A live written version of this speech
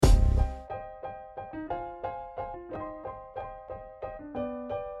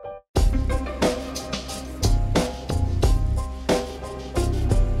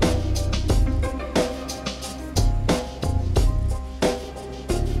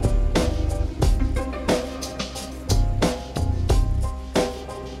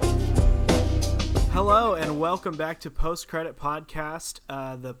welcome back to Post Credit Podcast,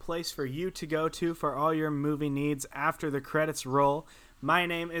 the place for you to go to for all your movie needs after the credits roll. My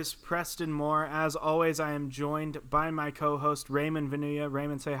name is Preston Moore. As always, I am joined by my co-host Raymond Vanuya.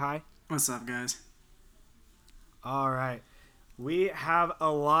 Raymond, say hi. What's up, guys? All right. We have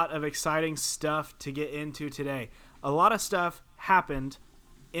a lot of exciting stuff to get into today. A lot of stuff happened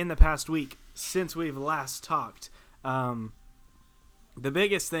in the past week since we've last talked. The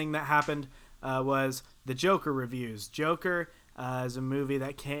biggest thing that happened was the Joker reviews. Joker is a movie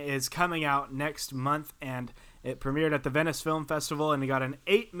that is coming out next month, and it premiered at the Venice Film Festival, and it got an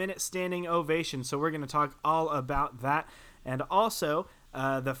 8-minute standing ovation. So we're going to talk all about that. And also,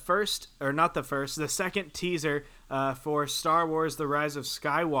 the second teaser for Star Wars The Rise of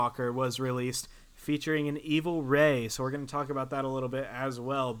Skywalker was released, featuring an evil Rey. So we're going to talk about that a little bit as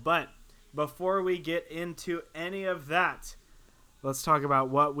well. But before we get into any of that, let's talk about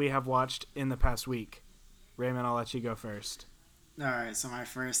what we have watched in the past week. Raymond, I'll let you go first. All right, so my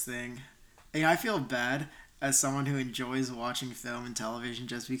first thing, I feel bad as someone who enjoys watching film and television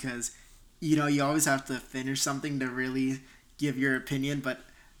just because, you always have to finish something to really give your opinion, but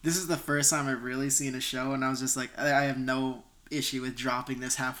this is the first time I've really seen a show, and I was just like, I have no issue with dropping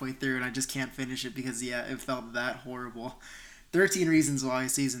this halfway through, and I just can't finish it because, it felt that horrible. 13 Reasons Why,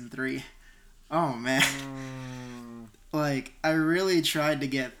 Season 3. Oh, man. I really tried to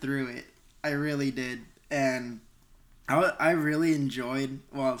get through it. I really did. And I really enjoyed,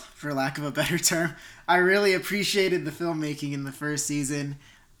 well, for lack of a better term, I really appreciated the filmmaking in the first season.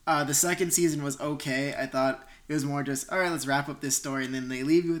 The second season was okay. I thought it was more just, all right, let's wrap up this story. And then they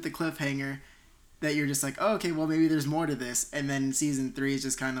leave you with the cliffhanger that you're just like, oh, okay, well, maybe there's more to this. And then Season 3 is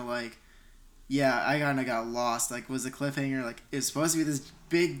just kind of like, yeah, I kind of got lost. Was the cliffhanger, it's supposed to be this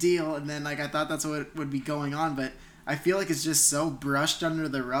big deal. And then, I thought that's what would be going on. But I feel like it's just so brushed under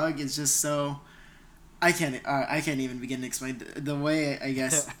the rug. It's just so... I can't even begin to explain the way, I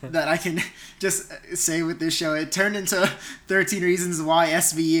guess, that I can just say with this show. It turned into 13 Reasons Why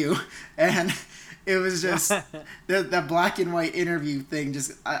SVU. And it was just... that black and white interview thing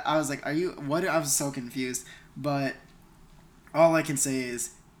just... I was like, are you... What? I was so confused. But all I can say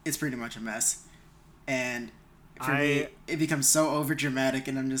is it's pretty much a mess. And for me, it becomes so overdramatic,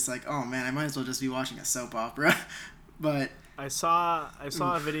 and I'm just like, oh man, I might as well just be watching a soap opera. But I saw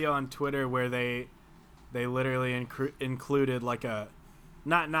a video on Twitter where they literally included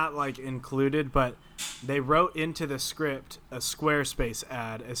not included, but they wrote into the script a Squarespace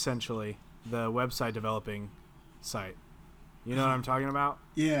ad, essentially, the website developing site. You know what I'm talking about?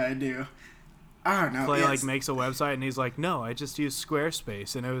 Yeah, I do. I don't know. Clay makes a website and he's like, no, I just use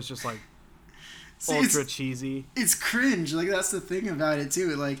Squarespace, and it was just ultra cheesy. It's cringe. That's the thing about it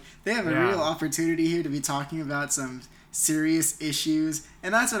too. They have a real opportunity here to be talking about some serious issues,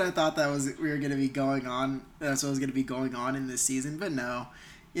 and that's what I thought That's what was going to be going on in this season. But no,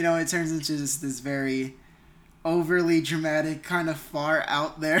 it turns into just this very overly dramatic, kind of far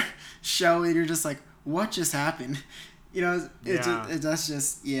out there show, and you're just like, what just happened? That's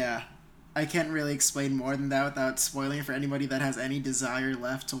just I can't really explain more than that without spoiling it for anybody that has any desire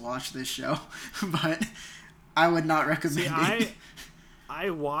left to watch this show. But I would not recommend it. I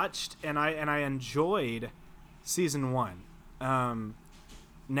watched and I enjoyed Season 1.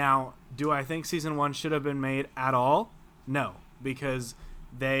 Now, do I think Season 1 should have been made at all? No, because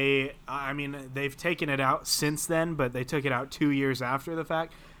they've taken it out since then, but they took it out 2 years after the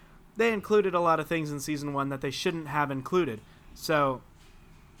fact. They included a lot of things in Season 1 that they shouldn't have included. So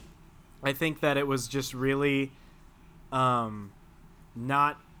I think that it was just really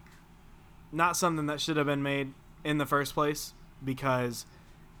not something that should have been made in the first place, because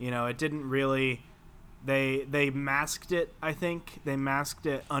it didn't really... They masked it, I think. They masked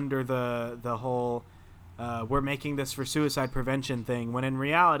it under the whole we're making this for suicide prevention thing, when in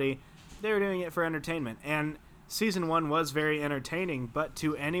reality they were doing it for entertainment. And Season 1 was very entertaining, but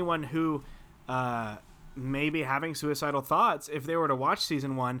to anyone who may be having suicidal thoughts, if they were to watch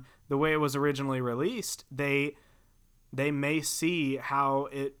Season 1 the way it was originally released, they may see how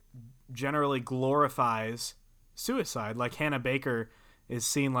it generally glorifies suicide. Hannah Baker is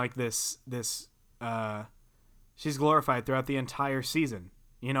seen like this she's glorified throughout the entire season.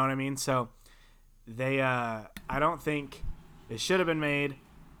 You know what I mean? So they I don't think it should have been made,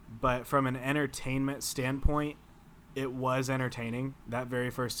 but from an entertainment standpoint, it was entertaining that very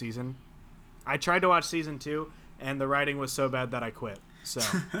first season. I tried to watch Season 2, and the writing was so bad that I quit. So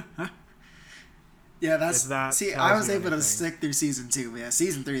yeah, I was able to stick through Season 2, but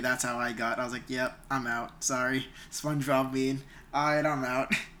Season 3, that's how I got. I was like, yep, I'm out. Sorry. SpongeBob bean. Alright, I'm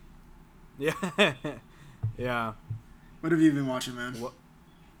out. Yeah. Yeah. What have you been watching, man?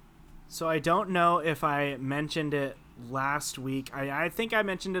 So I don't know if I mentioned it last week. I think I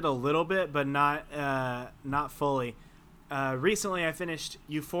mentioned it a little bit, but not fully. Recently, I finished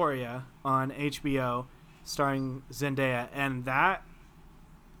Euphoria on HBO, starring Zendaya, and that,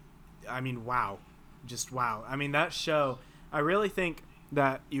 I mean, wow, just wow. I mean, that show. I really think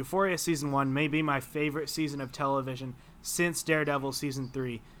that Euphoria season 1 may be my favorite season of television since Daredevil season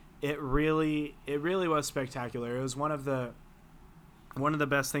 3. It really was spectacular. It was one of the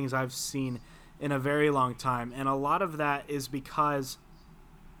best things I've seen in a very long time, and a lot of that is because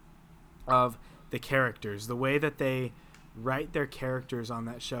of the characters, the way that they write their characters on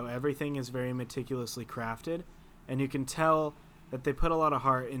that show. Everything is very meticulously crafted, and you can tell that they put a lot of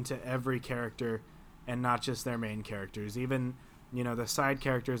heart into every character and not just their main characters. Even, the side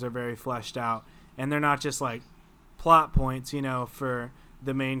characters are very fleshed out, and they're not just like plot points, for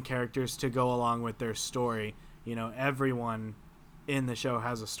the main characters to go along with their story. Everyone in the show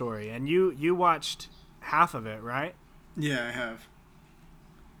has a story, and you watched half of it, right? Yeah, I have.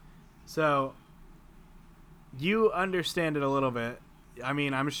 So you understand it a little bit. I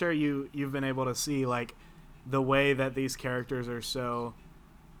mean, I'm sure you've been able to see like the way that these characters are so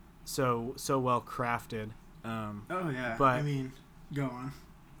well crafted. Oh yeah, but I mean, go on.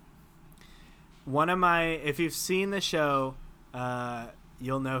 If you've seen the show,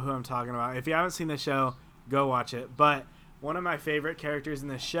 you'll know who I'm talking about. If you haven't seen the show, go watch it. But one of my favorite characters in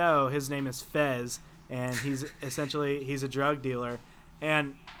the show, his name is Fez, and he's a drug dealer.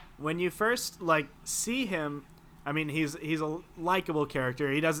 And when you first see him, I mean, he's a likable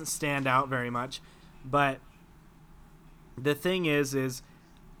character. He doesn't stand out very much, but the thing is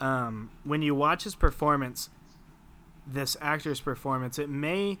when you watch his performance, this actor's performance, it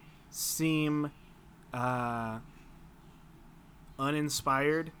may seem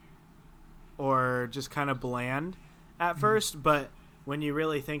uninspired or just kind of bland at first, but when you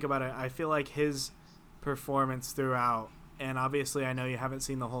really think about it, I feel like his performance throughout, and obviously I know you haven't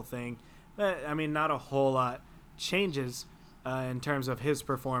seen the whole thing, but I mean, not a whole lot changes in terms of his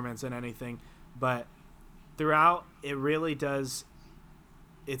performance and anything, but throughout it really does.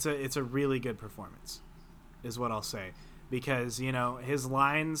 It's a really good performance, is what I'll say, because his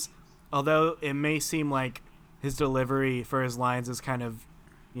lines, although it may seem like his delivery for his lines is kind of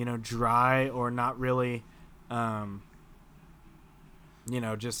dry or not really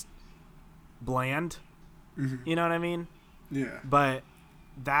just bland. Mm-hmm. You know what I mean? Yeah. But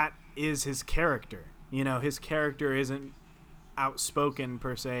that is his character. His character isn't outspoken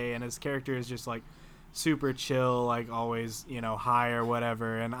per se, and his character is just like super chill, like always, high or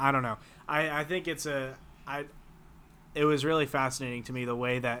whatever. And I don't know. I think it was really fascinating to me the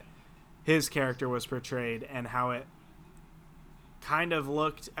way that his character was portrayed and how it kind of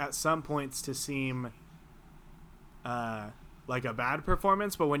looked at some points to seem like a bad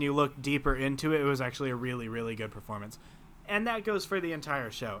performance, but when you look deeper into it, it was actually a really, really good performance. And that goes for the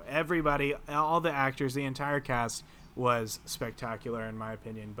entire show. Everybody, all the actors, the entire cast was spectacular in my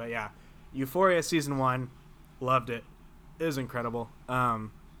opinion. But yeah, Euphoria season 1, loved it. It was incredible.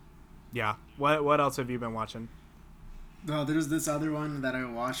 Yeah. What else have you been watching? Well, there's this other one that I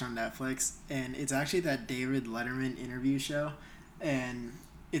watched on Netflix, and it's actually that David Letterman interview show, and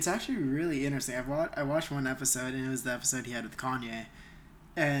it's actually really interesting. I watched one episode, and it was the episode he had with Kanye,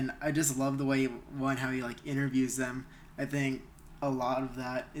 and I just love the way how he interviews them. I think a lot of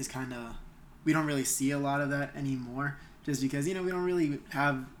that is kind of, we don't really see a lot of that anymore, just because we don't really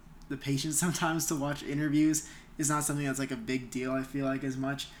have the patience sometimes to watch interviews. It's not something that's a big deal, I feel like, as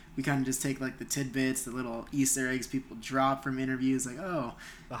much. We kind of just take the tidbits, the little Easter eggs people drop from interviews, the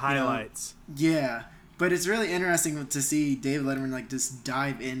highlights. Yeah. But it's really interesting to see David Letterman just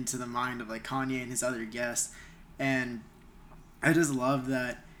dive into the mind of Kanye and his other guests, and I just love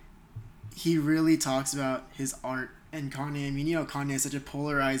that he really talks about his art. And Kanye, I mean, Kanye is such a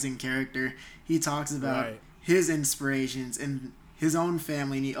polarizing character. He talks about his inspirations and his own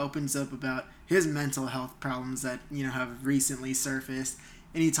family, and he opens up about his mental health problems that have recently surfaced,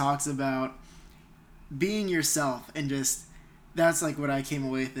 and he talks about being yourself, and just that's what I came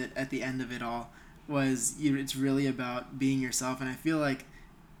away with it at the end of it all. Was it's really about being yourself, and I feel like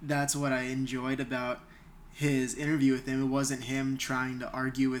that's what I enjoyed about his interview with him. It wasn't him trying to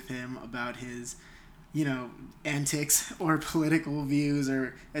argue with him about his antics or political views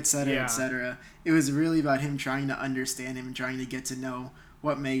or et cetera, et cetera. It was really about him trying to understand him and trying to get to know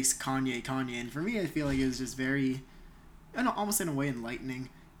what makes Kanye Kanye. And for me, I feel like it was just very, almost in a way, enlightening.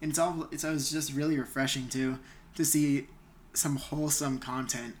 And it was just really refreshing to see some wholesome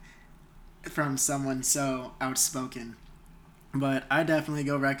content from someone so outspoken. But I definitely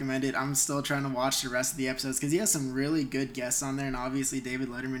go recommend it. I'm still trying to watch the rest of the episodes because he has some really good guests on there, and obviously David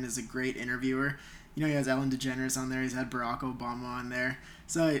Letterman is a great interviewer. You know, he has Ellen DeGeneres on there. He's had Barack Obama on there.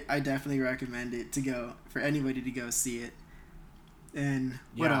 So I definitely recommend it to go for anybody to go see it. And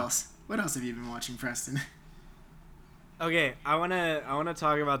what Yeah. else? What else have you been watching, Preston? Okay, I wanna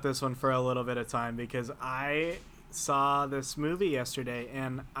talk about this one for a little bit of time because I saw this movie yesterday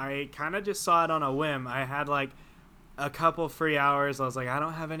and I kind of just saw it on a whim. I had like a couple free hours. I was like, I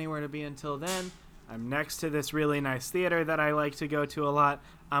don't have anywhere to be until then. I'm next to this really nice theater that I like to go to a lot.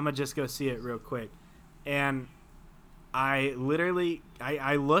 I'm gonna just go see it real quick. And I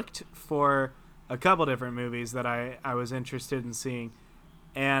looked for a couple different movies that I was interested in seeing,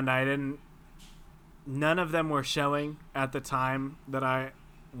 and I didn't. None of them were showing at the time that I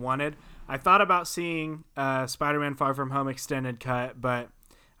wanted. I thought about seeing Spider-Man: Far From Home extended cut, but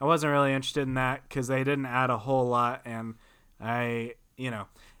I wasn't really interested in that because they didn't add a whole lot, and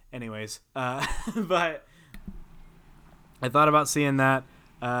anyways. But I thought about seeing that,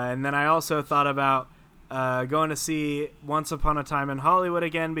 and then I also thought about going to see Once Upon a Time in Hollywood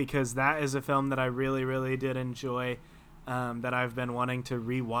again because that is a film that I really, really did enjoy, that I've been wanting to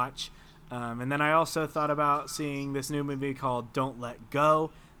rewatch. And then I also thought about seeing this new movie called Don't Let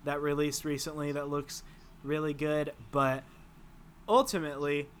Go that released recently that looks really good, but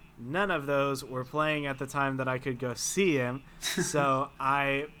ultimately none of those were playing at the time that I could go see him. So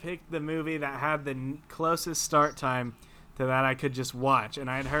I picked the movie that had the closest start time to that I could just watch. And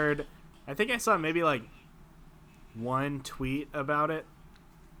I think I saw maybe like one tweet about it,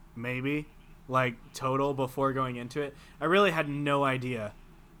 maybe, like total before going into it. I really had no idea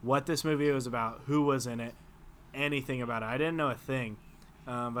what this movie was about, who was in it, anything about it. I didn't know a thing.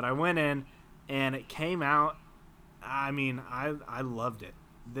 But I went in and it came out. I mean, I loved it.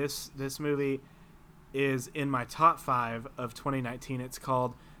 This movie is in my top 5 of 2019. It's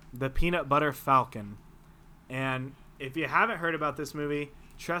called The Peanut Butter Falcon. And if you haven't heard about this movie,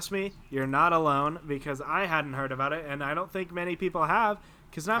 trust me, you're not alone because I hadn't heard about it, and I don't think many people have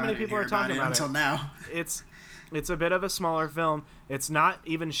because not I many didn't people hear are talking about until it. now. It's it's a bit of a smaller film. It's not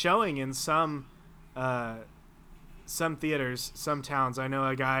even showing in some theaters, some towns. I know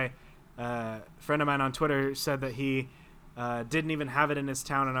a guy, friend of mine on Twitter, said that he didn't even have it in his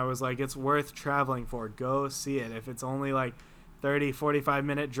town, and I was like, it's worth traveling for. Go see it. If it's only like 30-45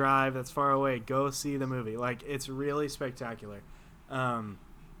 minute drive that's far away, go see the movie. Like, it's really spectacular.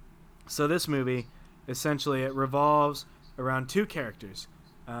 So this movie, essentially, it revolves around two characters.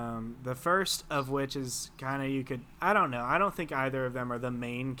 The first of which is kind of, I don't know, I don't think either of them are the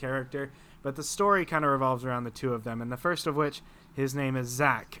main character, but the story kind of revolves around the two of them. And the first of which, his name is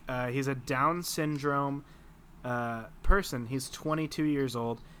Zach. He's a Down syndrome person. He's 22 years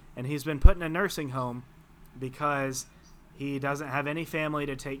old, and he's been put in a nursing home because he doesn't have any family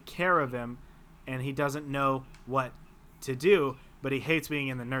to take care of him, and he doesn't know what to do, but he hates being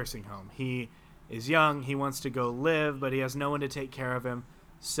in the nursing home. He is young, he wants to go live, but he has no one to take care of him,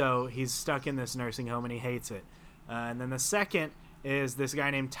 so he's stuck in this nursing home and he hates it. And then the second is this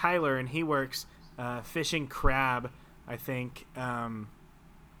guy named Tyler, and he works fishing crab, I think.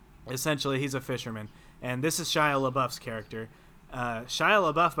 Essentially, he's a fisherman. And this is Shia LaBeouf's character.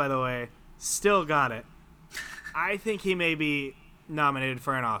 Shia LaBeouf, by the way, still got it. I think he may be nominated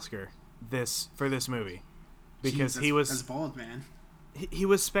for an Oscar for this movie because Jeez, he was that's bold, man. he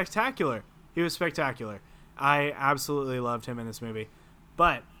was spectacular. He was spectacular. I absolutely loved him in this movie.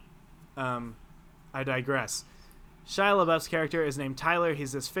 But I digress. Shia LaBeouf's character is named Tyler.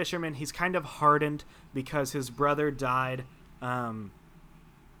 He's this fisherman. He's kind of hardened because his brother died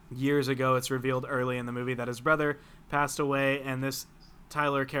years ago. It's revealed early in the movie that his brother passed away, and this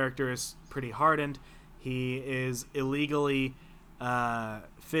Tyler character is pretty hardened. He is illegally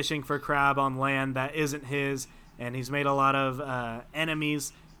fishing for crab on land that isn't his, and he's made a lot of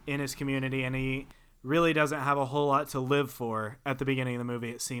enemies in his community, and he really doesn't have a whole lot to live for at the beginning of the movie,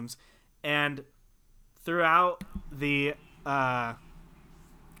 it seems. And throughout the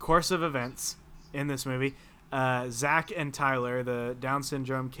course of events in this movie, Zach and Tyler, the Down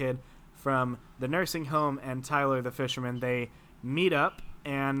syndrome kid from the nursing home, and Tyler, the fisherman, they meet up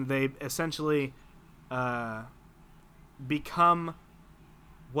and they essentially become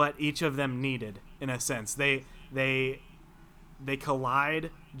what each of them needed, in a sense. They collide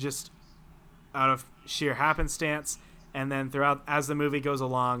just out of sheer happenstance, and then throughout, as the movie goes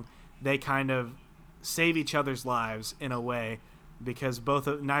along, they kind of save each other's lives in a way because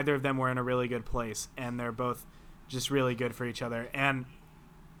neither of them were in a really good place, and they're both just really good for each other. And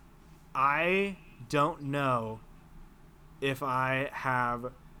I don't know if I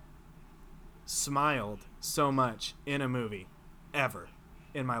have smiled so much in a movie ever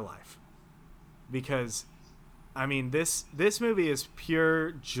in my life. Because, I mean, this movie is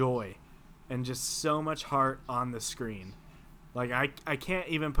pure joy and just so much heart on the screen. Like, I can't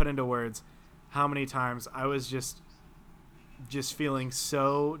even put into words how many times I was just feeling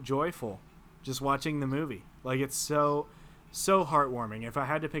so joyful just watching the movie. Like, it's so heartwarming. If I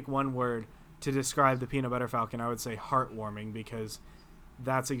had to pick one word to describe the Peanut Butter Falcon, I would say heartwarming, because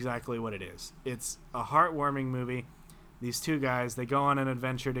that's exactly what it is. It's a heartwarming movie. These two guys, they go on an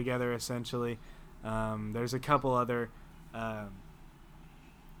adventure together, essentially. There's a couple other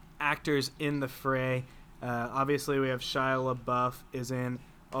actors in the fray. Obviously, we have Shia LaBeouf is in.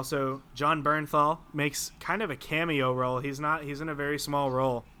 Also, John Bernthal makes kind of a cameo role. He's in a very small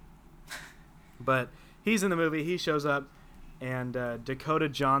role, but he's in the movie. He shows up, and Dakota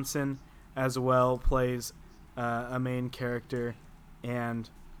Johnson as well plays a main character, and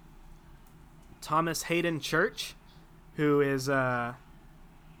Thomas Hayden Church, who is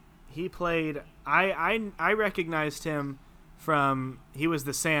he played. I recognized him from, he was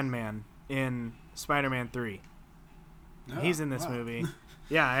the Sandman in Spider-Man 3. Oh, he's in this movie.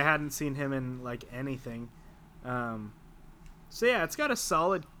 Yeah, I hadn't seen him in like anything. So yeah, it's got a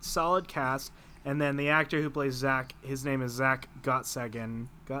solid cast. And then the actor who plays Zach, his name is Zach Gottsagen.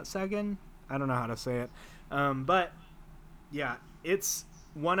 Gottsagen? I don't know how to say it. But yeah, it's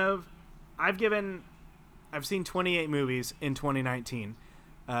one of, I've seen 28 movies in 2019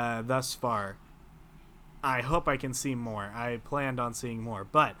 thus far. I hope I can see more. I planned on seeing more.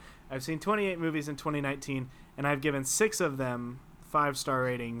 But I've seen 28 movies in 2019, and I've given 6 of them 5-star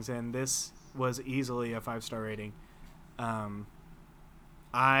ratings, and this was easily a 5-star rating.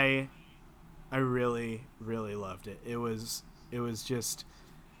 I really, really loved it. It was just,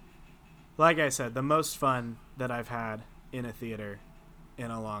 like I said, the most fun that I've had in a theater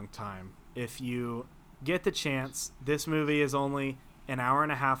in a long time. If you get the chance, this movie is only an hour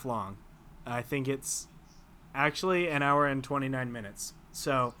and a half long. I think it's actually an hour and 29 minutes.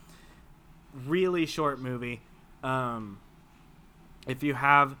 So, really short movie. If you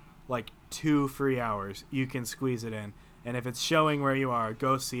have like 2 free hours, you can squeeze it in. And if it's showing where you are,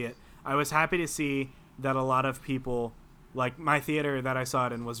 go see it. I was happy to see that a lot of people, like my theater that I saw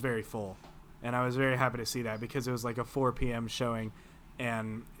it in was very full. And I was very happy to see that because it was like a 4 p.m. showing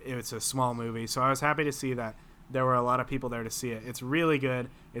and it's a small movie. So I was happy to see that there were a lot of people there to see it. It's really good.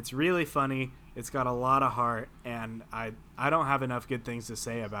 It's really funny. It's got a lot of heart, and I don't have enough good things to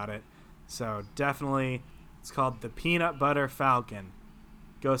say about it. So definitely, it's called The Peanut Butter Falcon.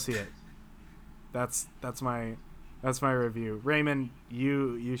 Go see it. That's my review. Raymond,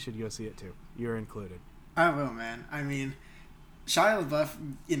 you should go see it too. You're included. I will, man. I mean, Shia LaBeouf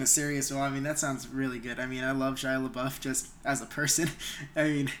in a serious role, I mean, that sounds really good. I mean, I love Shia LaBeouf just as a person. I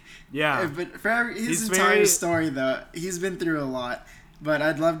mean, yeah. But for his entire story, though, he's been through a lot. But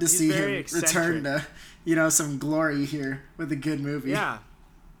I'd love to see him return to, some glory here with a good movie. Yeah.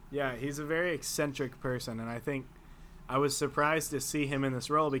 Yeah, he's a very eccentric person, and I think I was surprised to see him in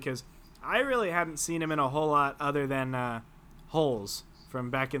this role because I really hadn't seen him in a whole lot other than Holes from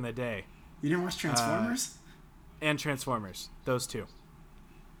back in the day. You didn't watch Transformers? And Transformers, those two.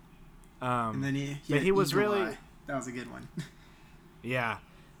 And then he was really... Eye. That was a good one. Yeah.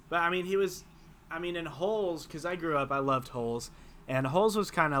 But, I mean, in Holes, because I grew up, I loved Holes. And Holes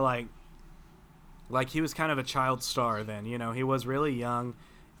was kind of like he was kind of a child star then, he was really young,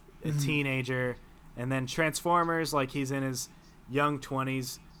 a teenager. And then Transformers, like he's in his young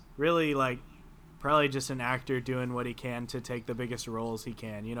 20s, really like probably just an actor doing what he can to take the biggest roles he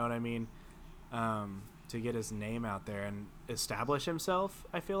can, you know what I mean? To get his name out there and establish himself,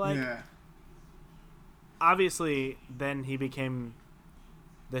 I feel like. Yeah. Obviously, then he became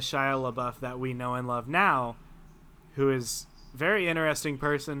the Shia LaBeouf that we know and love now, who is very interesting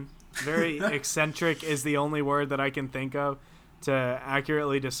person. Very eccentric is the only word that I can think of to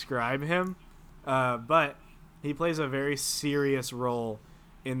accurately describe him. But he plays a very serious role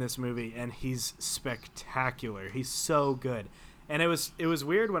in this movie, and he's spectacular. He's so good. And it was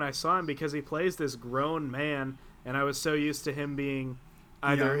weird when I saw him because he plays this grown man, and I was so used to him being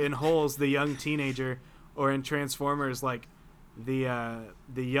either in Holes, the young teenager, or in Transformers, like the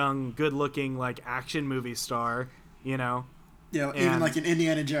young, good-looking, like action movie star, Yeah, even like in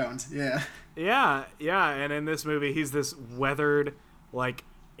Indiana Jones. Yeah. Yeah, and in this movie, he's this weathered, like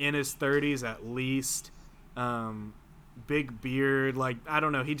in his 30s at least, big beard, like I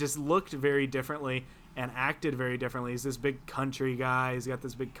don't know. He just looked very differently and acted very differently. He's this big country guy. He's got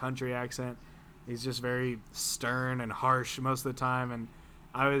this big country accent. He's just very stern and harsh most of the time. And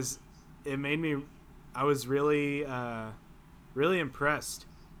I was really, really impressed.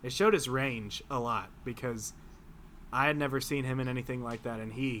 It showed his range a lot because I had never seen him in anything like that,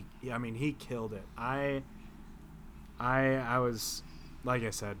 and he killed it. I was, like I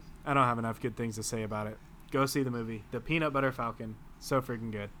said, I don't have enough good things to say about it. Go see the movie, The Peanut Butter Falcon. So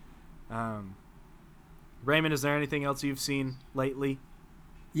freaking good. Raymond, is there anything else you've seen lately?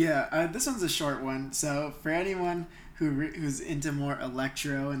 Yeah, this one's a short one. So for anyone who's into more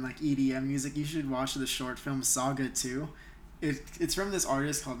electro and like EDM music, you should watch the short film Saga 2. It's from this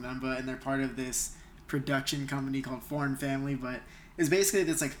artist called Memba, and they're part of this production company called Foreign Family, but it's basically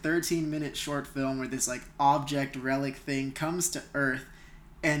this like 13-minute short film where this like object relic thing comes to Earth,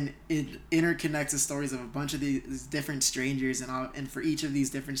 and it interconnects the stories of a bunch of these different strangers, and for each of these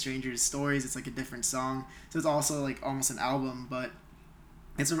different strangers' stories, it's like a different song. So it's also like almost an album, but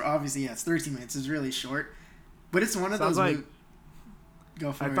it's obviously, yeah, it's 13 minutes. It's really short, but it's one of Sounds those. like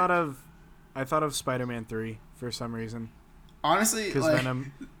Go for I it. thought of Spider-Man 3 for some reason. Honestly, Because like,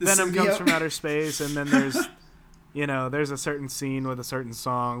 Venom comes from outer space, and then there's, there's a certain scene with a certain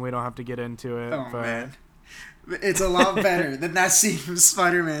song. We don't have to get into it. Oh but... man, it's a lot better than that scene from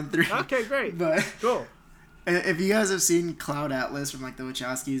Spider-Man 3. Okay, great. But Cool. if you guys have seen Cloud Atlas from like the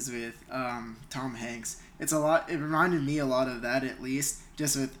Wachowskis with Tom Hanks, it's a lot. It reminded me a lot of that, at least,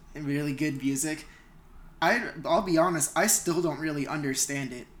 just with really good music. I'll be honest, I still don't really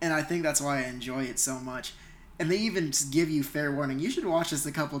understand it, and I think that's why I enjoy it so much. And they even just give you fair warning. You should watch this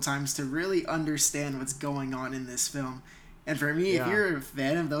a couple times to really understand what's going on in this film. And for me, if you're a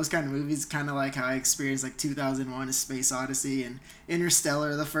fan of those kind of movies, kind of like how I experienced like 2001: A Space Odyssey and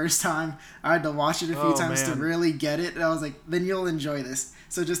Interstellar the first time, I had to watch it a few times to really get it. And I was like, then you'll enjoy this.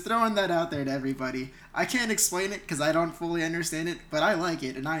 So just throwing that out there to everybody. I can't explain it because I don't fully understand it, but I like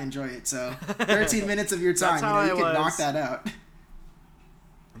it and I enjoy it. So 13 minutes of your time, you can knock that out.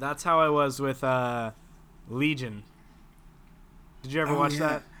 That's how I was with Legion. Did you ever watch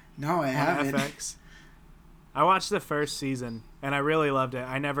that? No, I haven't. FX. I watched the first season, and I really loved it.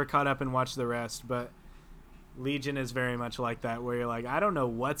 I never caught up and watched the rest, but Legion is very much like that, where you're like, I don't know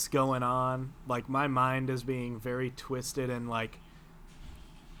what's going on. Like, my mind is being very twisted and, like,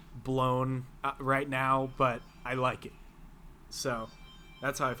 blown right now, but I like it. So,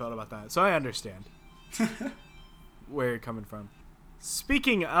 that's how I felt about that. So I understand where you're coming from.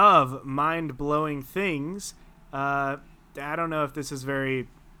 Speaking of mind-blowing things, I don't know if this is very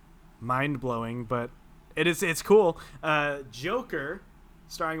mind-blowing, but it's cool. Joker,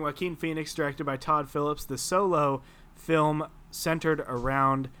 starring Joaquin Phoenix, directed by Todd Phillips, the solo film centered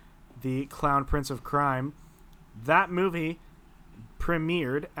around the clown prince of crime. That movie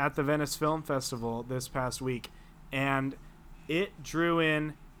premiered at the Venice Film Festival this past week, and it drew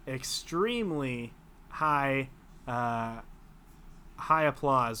in extremely high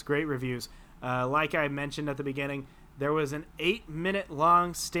applause, great reviews. Like I mentioned at the beginning, there was an 8-minute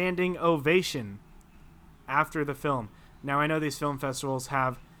long standing ovation after the film. Now, I know these film festivals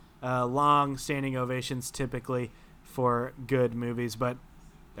have long standing ovations typically for good movies, but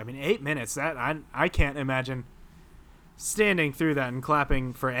I mean, 8 minutes, that I can't imagine standing through that and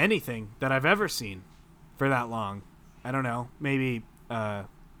clapping for anything that I've ever seen for that long. I don't know, maybe The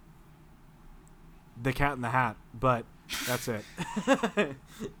Cat in the Hat, but that's it.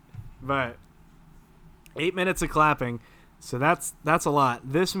 But 8 minutes of clapping, so that's a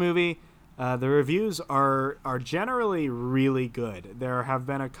lot. This movie, the reviews are generally really good. There have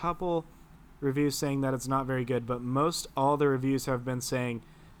been a couple reviews saying that it's not very good, but most all the reviews have been saying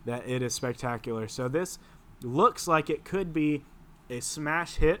that it is spectacular. So this looks like it could be a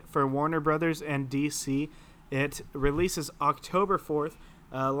smash hit for Warner Brothers and DC. It releases October 4th.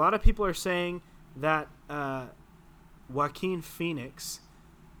 A lot of people are saying that Joaquin Phoenix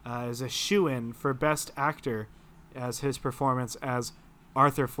is a shoo-in for Best Actor as his performance as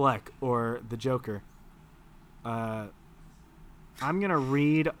Arthur Fleck, or the Joker. I'm going to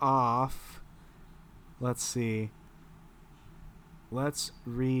read off... Let's see. Let's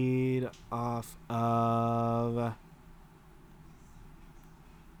read off of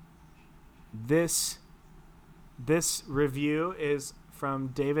this. This review is from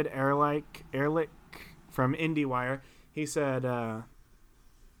David Ehrlich from IndieWire. He said,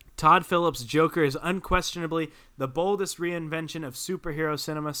 Todd Phillips' Joker is unquestionably the boldest reinvention of superhero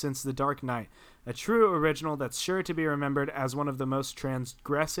cinema since The Dark Knight, a true original that's sure to be remembered as one of the most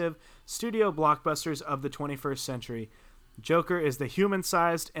transgressive studio blockbusters of the 21st century. Joker is the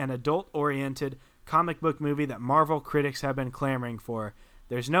human-sized and adult-oriented comic book movie that Marvel critics have been clamoring for.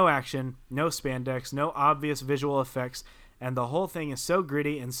 There's no action, no spandex, no obvious visual effects, and the whole thing is so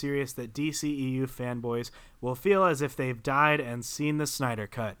gritty and serious that DCEU fanboys will feel as if they've died and seen the Snyder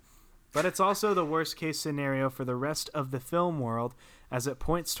Cut. But it's also the worst-case scenario for the rest of the film world, as it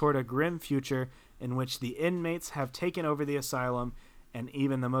points toward a grim future in which the inmates have taken over the asylum, and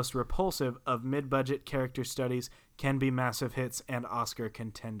even the most repulsive of mid-budget character studies can be massive hits and Oscar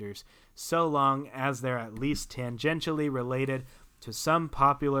contenders, so long as they're at least tangentially related to some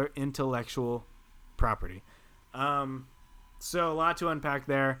popular intellectual property. So a lot to unpack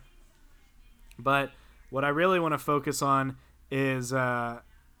there, but what I really want to focus on is the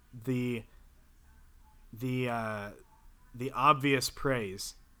obvious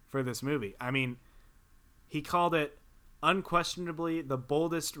praise for this movie. I mean, he called it unquestionably the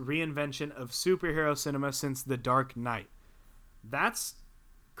boldest reinvention of superhero cinema since The Dark Knight. That's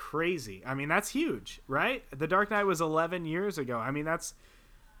crazy. I mean, that's huge, right? The Dark Knight was 11 years ago. I mean,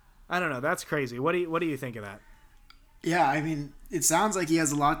 I don't know, that's crazy. What do you think of that? Yeah, I mean, it sounds like he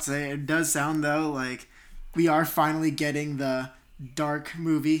has a lot to say. It does sound, though, like we are finally getting the dark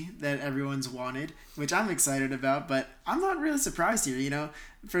movie that everyone's wanted, which I'm excited about, but I'm not really surprised here, you know?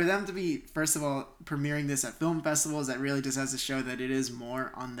 For them to be, first of all, premiering this at film festivals, that really just has to show that it is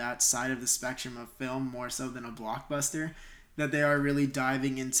more on that side of the spectrum of film, more so than a blockbuster, that they are really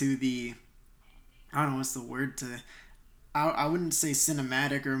diving into the, I don't know what's the word to, I wouldn't say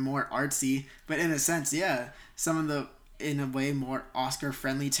cinematic or more artsy, but in a sense, yeah, some of the, in a way, more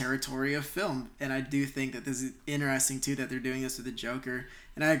Oscar-friendly territory of film. And I do think that this is interesting, too, that they're doing this with the Joker.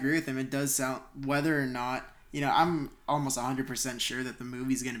 And I agree with him. It does sound, whether or not, you know, I'm almost 100% sure that the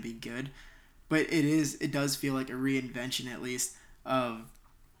movie's going to be good. But it does feel like a reinvention, at least, of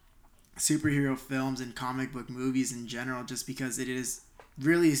superhero films and comic book movies in general, just because it is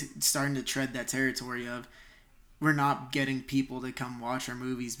really starting to tread that territory of, we're not getting people to come watch our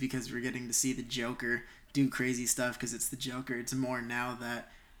movies because we're getting to see the Joker do crazy stuff because it's the Joker. It's more now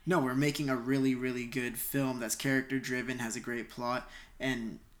that, no, we're making a really, really good film that's character driven, has a great plot,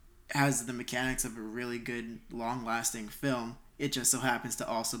 and has the mechanics of a really good, long-lasting film. It just so happens to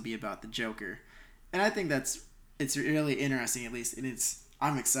also be about the Joker. And I think it's really interesting, at least, and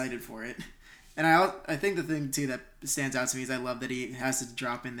I'm excited for it. And I think the thing, too, that stands out to me is I love that he has to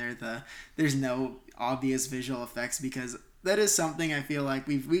drop in there there's no obvious visual effects, because that is something I feel like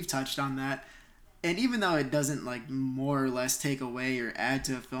we've touched on that. And even though it doesn't, like, more or less take away or add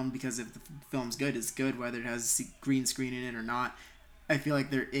to a film, because if the film's good, it's good, whether it has green screen in it or not, I feel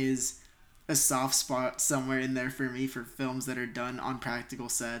like there is a soft spot somewhere in there for me for films that are done on practical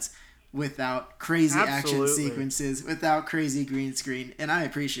sets without crazy action sequences, without crazy green screen, and I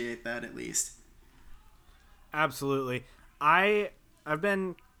appreciate that, at least. Absolutely. I've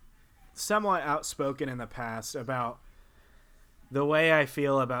been somewhat outspoken in the past about the way I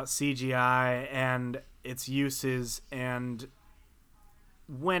feel about CGI and its uses, and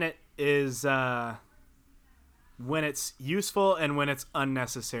when it is when it's useful and when it's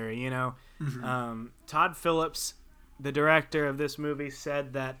unnecessary, you know. Mm-hmm. Todd Phillips, the director of this movie,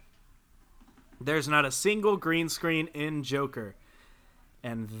 said that there's not a single green screen in Joker,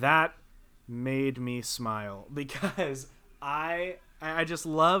 and that made me smile, because I just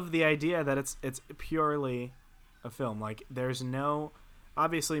love the idea that it's purely a film. Like, there's no,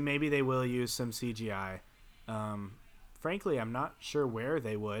 obviously maybe they will use some CGI. Frankly, I'm not sure where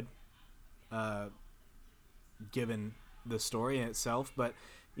they would, given the story in itself, but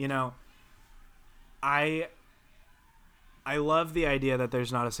you know, I love the idea that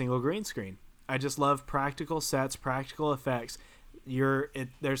there's not a single green screen. I just love practical sets, practical effects.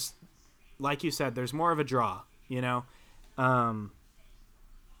 There's, like you said, there's more of a draw, you know.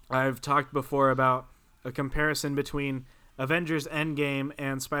 I've talked before about a comparison between Avengers Endgame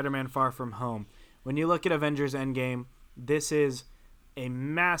and Spider-Man Far From Home. When you look at Avengers Endgame, this is a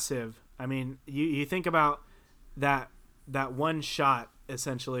massive, I mean, you think about that one shot,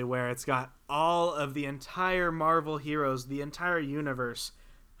 essentially, where it's got all of the entire Marvel heroes, the entire universe,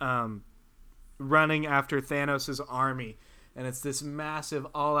 running after Thanos' army. And it's this massive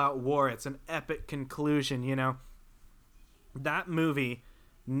all-out war. It's an epic conclusion, you know. That movie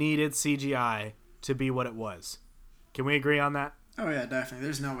needed CGI to be what it was. Can we agree on that? Oh, yeah, definitely.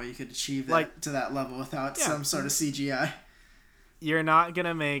 There's no way you could achieve that to that level without some sort of CGI. You're not going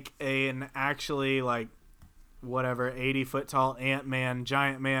to make an actually, like, whatever, 80-foot-tall Ant-Man,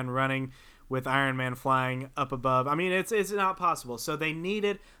 giant man running with Iron Man flying up above. I mean, it's not possible. So they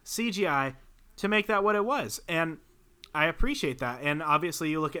needed CGI to make that what it was. And I appreciate that. And obviously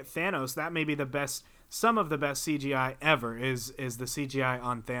you look at Thanos, that may be some of the best CGI ever is the CGI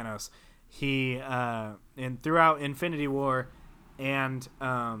on Thanos. He throughout Infinity War and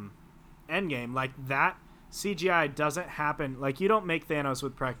Endgame, like, that CGI doesn't happen. Like, you don't make Thanos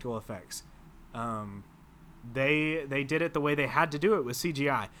with practical effects. They did it the way they had to do it with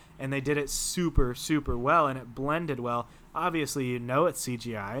CGI, and they did it super, super well, and it blended well. Obviously, you know it's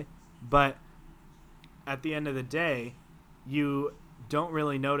CGI, but at the end of the day, you don't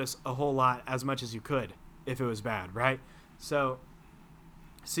really notice a whole lot as much as you could if it was bad, right? So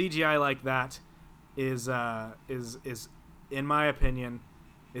CGI like that is in my opinion,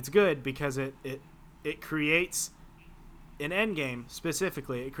 it's good because it creates in Endgame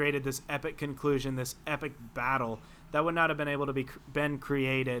specifically. It created this epic conclusion, this epic battle that would not have been able to been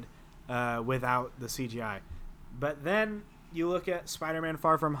created without the CGI. But then you look at Spider-Man: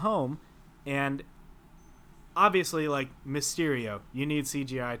 Far From Home, and obviously, like Mysterio, you need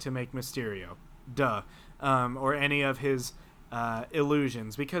CGI to make Mysterio, duh, or any of his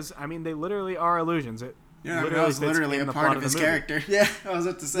illusions, because I mean they literally are illusions. It that was literally a part of his character. Yeah, I was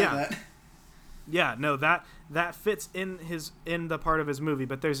about to say that. Yeah, no, that fits in the part of his movie.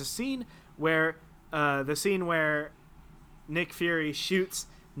 But there's a scene where Nick Fury shoots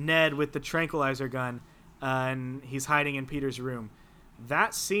Ned with the tranquilizer gun, and he's hiding in Peter's room.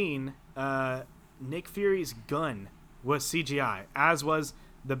 That scene, Nick Fury's gun was CGI, as was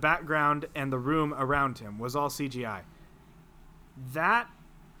the background and the room around him was all CGI. That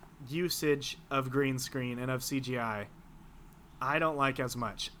usage of green screen and of CGI, I don't like as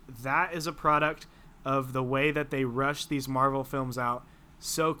much. That is a product of the way that they rush these Marvel films out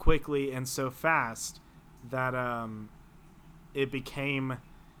so quickly and so fast that it became,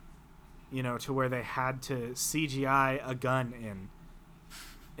 to where they had to CGI a gun in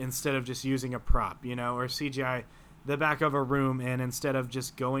instead of just using a prop, or CGI the back of a room in instead of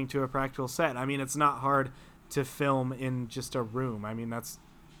just going to a practical set. I mean, it's not hard to film in just a room. I mean,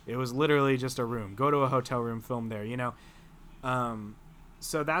 it was literally just a room. Go to a hotel room, film there,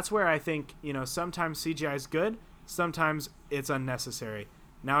 So that's where I think, sometimes CGI is good, sometimes it's unnecessary.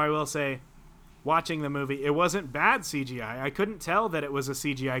 Now I will say, watching the movie, it wasn't bad CGI. I couldn't tell that it was a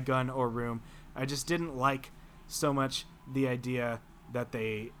CGI gun or room. I just didn't like so much the idea that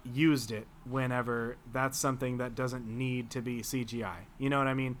they used it whenever that's something that doesn't need to be CGI. You know what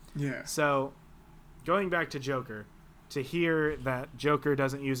I mean? Yeah. So going back to Joker, to hear that Joker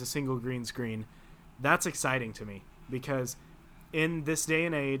doesn't use a single green screen, that's exciting to me, because in this day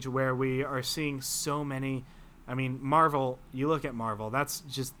and age where we are seeing so many, I mean, Marvel, you look at Marvel, that's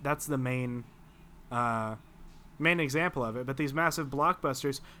the main example of it. But these massive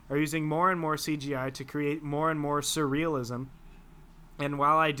blockbusters are using more and more CGI to create more and more surrealism. And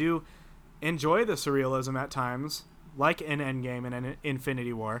while I do enjoy the surrealism at times, like in Endgame and in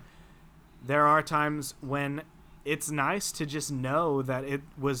Infinity War, there are times when it's nice to just know that it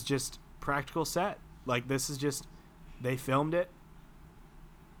was just practical set. Like, this is just, they filmed it,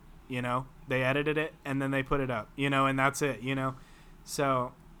 they edited it, and then they put it up, and that's it,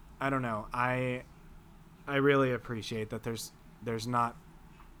 So, I don't know. I really appreciate that there's not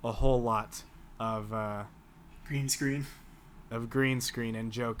a whole lot of green screen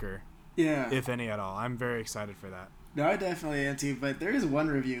and Joker. Yeah. If any at all. I'm very excited for that. No, I definitely am too, but there is one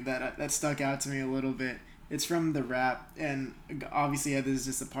review that stuck out to me a little bit. It's from The Wrap, and obviously this is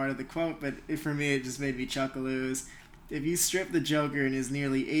just a part of the quote, but for me it just made me chuckle. It was, if you strip the Joker and his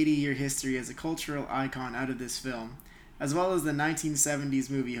nearly 80-year history as a cultural icon out of this film, as well as the 1970s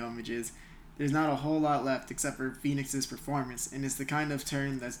movie homages, there's not a whole lot left except for Phoenix's performance, and it's the kind of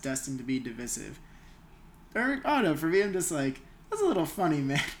turn that's destined to be divisive. Or, I don't know, for me I'm just like, that's a little funny,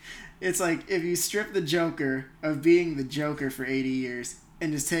 man. It's like, if you strip the Joker of being the Joker for 80 years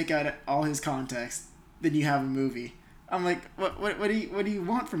and just take out all his context, then you have a movie. I'm like, what do you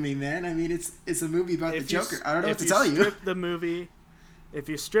want from me, man? I mean, it's a movie about the Joker. I don't know what to tell you. If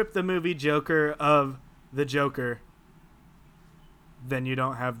you strip the movie Joker of the Joker, then you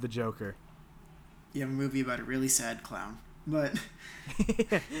don't have the Joker. You have a movie about a really sad clown. But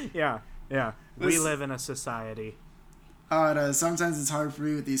yeah. We live in a society. Sometimes it's hard for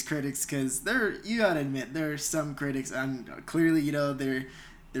me with these critics, because you gotta admit, there are some critics, and clearly,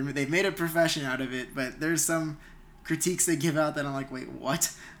 they've made a profession out of it, but there's some critiques they give out that I'm like, wait,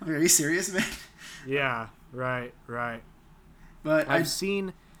 what? Are you serious, man? Yeah, right. But I've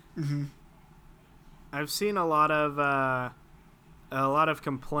seen a lot of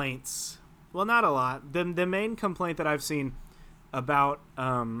complaints. Well, not a lot. The main complaint that I've seen about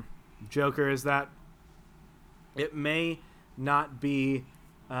Joker is that it may not be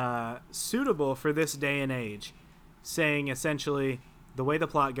suitable for this day and age, saying essentially the way the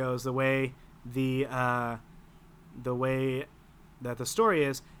plot goes, the way that the story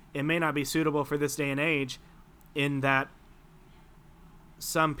is, it may not be suitable for this day and age, in that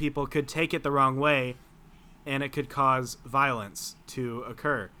some people could take it the wrong way and it could cause violence to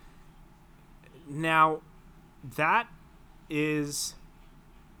occur. Now, that is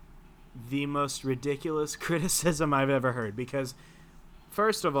the most ridiculous criticism I've ever heard, because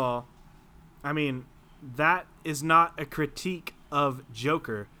first of all, I mean, that is not a critique of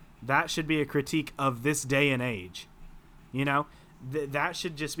Joker. That should be a critique of this day and age. You know, that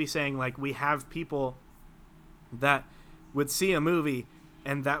should just be saying, like, we have people that would see a movie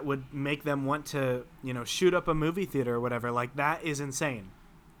and that would make them want to, you know, shoot up a movie theater or whatever. Like, that is insane,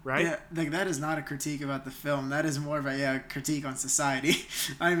 right? Yeah, like, that is not a critique about the film. That is more of a critique on society.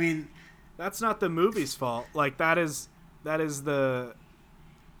 I mean, that's not the movie's fault. Like, that's the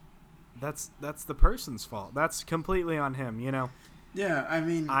person's fault. That's completely on him, you know? Yeah, I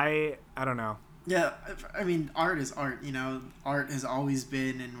mean, I don't know. Yeah, I mean, art is art, you know. Art has always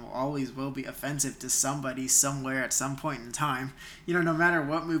been and will always will be offensive to somebody somewhere at some point in time. You know, no matter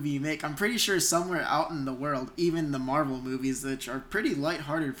what movie you make, I'm pretty sure somewhere out in the world, even the Marvel movies, which are pretty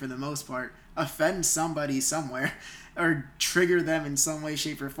lighthearted for the most part, offend somebody somewhere or trigger them in some way,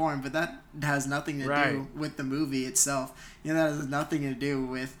 shape, or form. But that has nothing to do with the movie itself. You know, that has nothing to do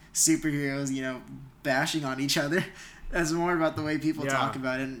with superheroes, you know, bashing on each other. That's more about the way people talk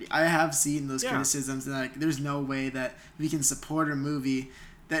about it. And I have seen those criticisms, and like, there's no way that we can support a movie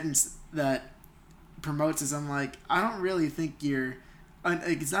that promotes this. I'm like, I don't really think you're. Like,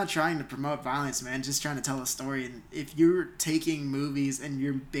 it's not trying to promote violence, man. It's just trying to tell a story. And if you're taking movies and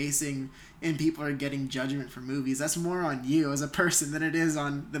you're basing, and people are getting judgment for movies, that's more on you as a person than it is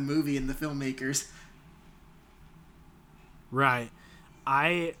on the movie and the filmmakers. Right.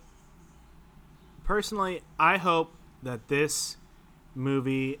 Personally, I hope that this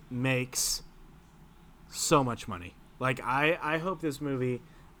movie makes so much money. Like, I hope this movie,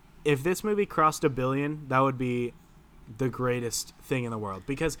 if this movie crossed $1 billion, that would be the greatest thing in the world.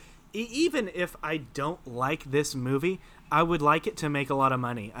 Because even if I don't like this movie, I would like it to make a lot of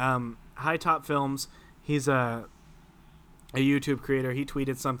money. High Top Films, he's a YouTube creator. He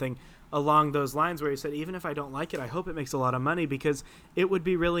tweeted something along those lines where he said, even if I don't like it, I hope it makes a lot of money, because it would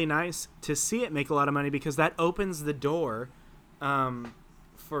be really nice to see it make a lot of money, because that opens the door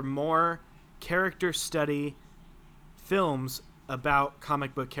for more character study films about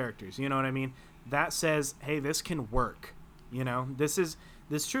comic book characters. You know what I mean? That says, hey, this can work. You know, this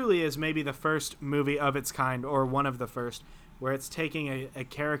truly is maybe the first movie of its kind, or one of the first, where it's taking a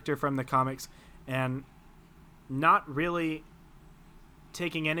character from the comics and not really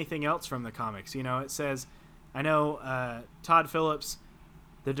taking anything else from the comics. You know, it says, I know Todd Phillips,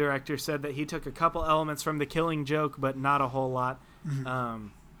 the director, said that he took a couple elements from The Killing Joke, but not a whole lot. Mm-hmm.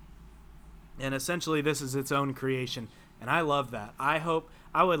 And essentially this is its own creation. And I love that.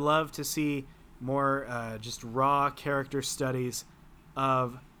 I would love to see more just raw character studies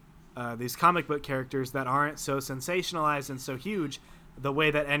of these comic book characters that aren't so sensationalized and so huge the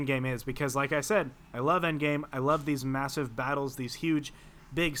way that Endgame is. Because like I said, I love Endgame. I love these massive battles, these huge,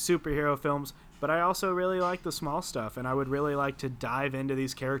 big superhero films. But I also really like the small stuff, and I would really like to dive into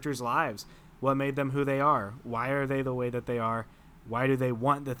these characters' lives. What made them who they are? Why are they the way that they are? Why do they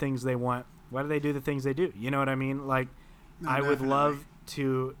want the things they want? Why do they do the things they do? You know what I mean? Like, no, I would love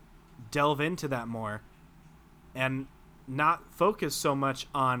to delve into that more and not focus so much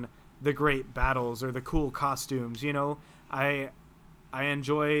on the great battles or the cool costumes. You know, I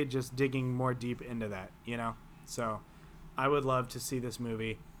enjoy just digging more deep into that, you know? So I would love to see this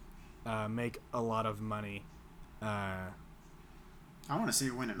movie make a lot of money. I want to see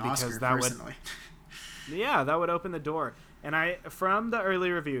it win an Oscar, personally. Yeah, that would open the door. And from the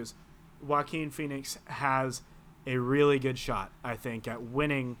early reviews, Joaquin Phoenix has a really good shot, I think, at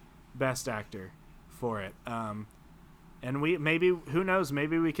winning Best Actor for it. And who knows,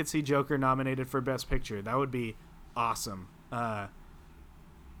 maybe we could see Joker nominated for Best Picture. That would be awesome.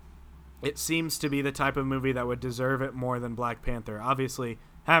 It seems to be the type of movie that would deserve it more than Black Panther. Obviously,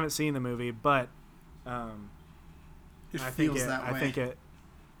 haven't seen the movie, but it feels that way. I think it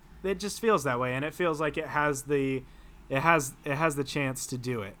just feels that way, and it feels like it has the chance to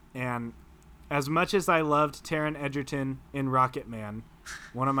do it. And as much as I loved Taron Egerton in Rocketman,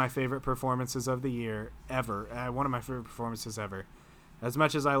 one of my favorite performances of the year ever, one of my favorite performances ever, as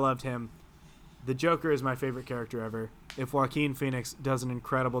much as I loved him, the Joker is my favorite character ever. If Joaquin Phoenix does an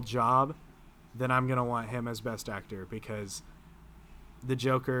incredible job, then I'm going to want him as Best Actor, because the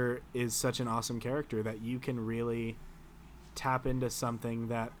Joker is such an awesome character that you can really tap into something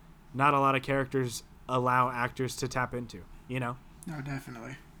that not a lot of characters allow actors to tap into, you know? No,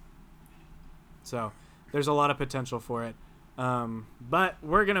 definitely. So there's a lot of potential for it. But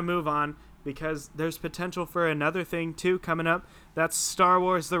we're going to move on, because there's potential for another thing too coming up. That's Star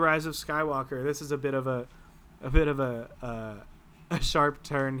Wars: The Rise of Skywalker. This is a bit of a sharp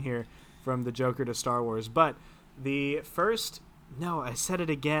turn here from the Joker to Star Wars. But I said it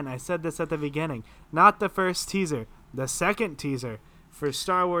again. I said this at the beginning. Not the first teaser, the second teaser for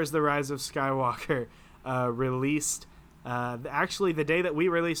Star Wars: The Rise of Skywalker. released actually the day that we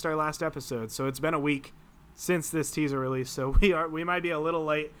released our last episode. So it's been a week since this teaser released. So we might be a little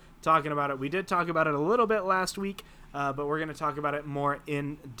late talking about it. We did talk about it a little bit last week, but we're going to talk about it more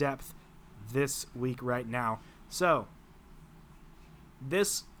in depth this week right now. So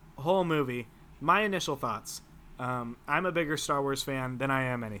this whole movie, my initial thoughts. I'm a bigger Star Wars fan than I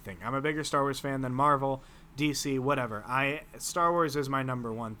am anything. I'm a bigger Star Wars fan than Marvel, DC, whatever. Star Wars is my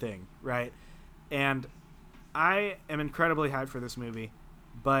number one thing, right? And I am incredibly hyped for this movie,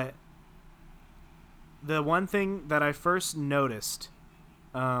 but the one thing that I first noticed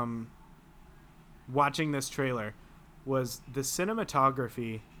watching this trailer was the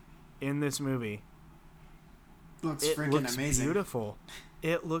cinematography in this movie. Looks freaking amazing. Beautiful.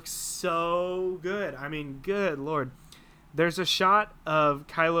 It looks so good. I mean, good Lord. There's a shot of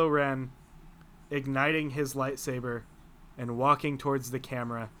Kylo Ren igniting his lightsaber and walking towards the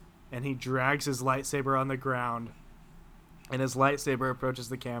camera, and he drags his lightsaber on the ground, and his lightsaber approaches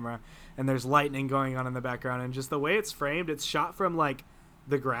the camera, and there's lightning going on in the background, and just the way it's framed, it's shot from, like,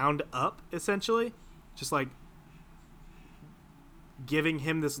 the ground up, essentially. Just, like, giving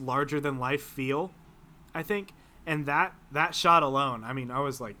him this larger-than-life feel, I think. And that shot alone, I mean, I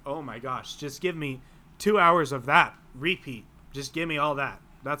was like, oh my gosh, just give me 2 hours of that. Repeat. Just give me all that.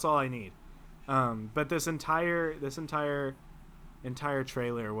 That's all I need. But this entire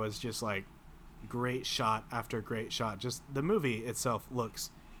trailer was just like great shot after great shot. Just the movie itself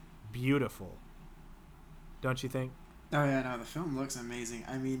looks beautiful. Don't you think? Oh yeah, no, the film looks amazing.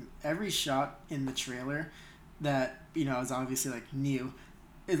 I mean, every shot in the trailer that, is obviously like new,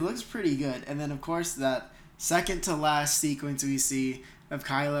 it looks pretty good. And then of course that second to last sequence we see of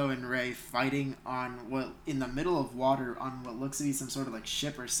Kylo and Rey fighting in the middle of water on what looks to be some sort of like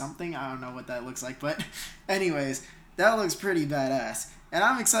ship or something. I don't know what that looks like, but anyways, that looks pretty badass. And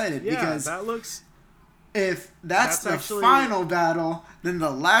I'm excited because that looks... if that's the actually... final battle, then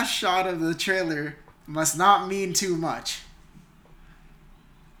the last shot of the trailer must not mean too much.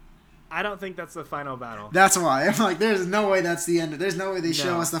 I don't think that's the final battle. That's why. I'm like, there's no way that's the end. There's no way they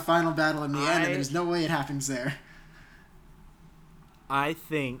show us the final battle in the end, and there's no way it happens there. I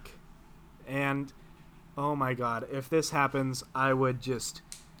think, and oh my god, if this happens, I would just...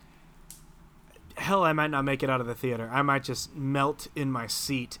 Hell, I might not make it out of the theater. I might just melt in my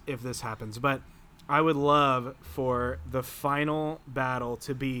seat if this happens. But I would love for the final battle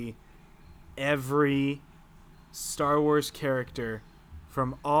to be every Star Wars character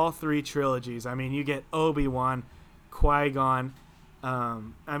from all three trilogies. I mean, you get Obi-Wan, Qui-Gon,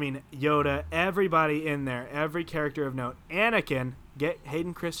 Yoda, everybody in there, every character of note. Anakin, get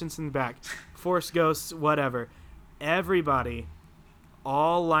Hayden Christensen back, Force Ghosts, whatever. Everybody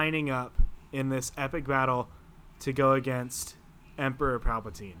all lining up in this epic battle to go against Emperor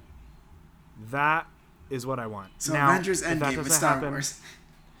Palpatine. That is what I want. So now, Avengers Endgame with Star Wars.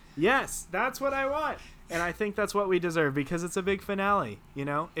 Yes, that's what I want. And I think that's what we deserve because it's a big finale,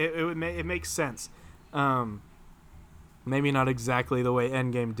 It makes sense. Maybe not exactly the way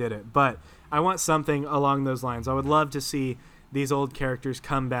Endgame did it, but I want something along those lines. I would love to see these old characters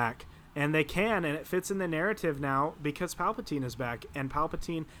come back, and they can, and it fits in the narrative now because Palpatine is back, and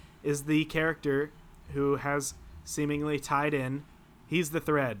Palpatine is the character who has seemingly tied in. He's the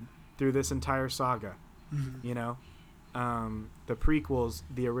thread through this entire saga, the prequels,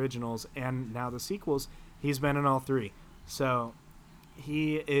 the originals, and now the sequels. He's been in all three. So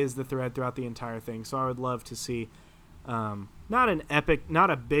he is the thread throughout the entire thing. So I would love to see not an epic, not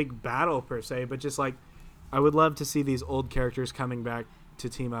a big battle per se, but just like I would love to see these old characters coming back to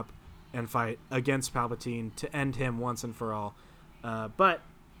team up and fight against Palpatine to end him once and for all. But,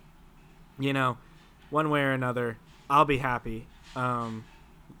 one way or another, I'll be happy.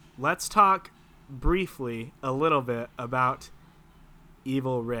 Let's talk briefly a little bit about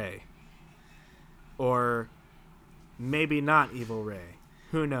Evil Rey. Or maybe not Evil Rey.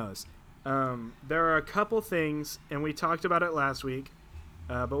 Who knows? There are a couple things, and we talked about it last week,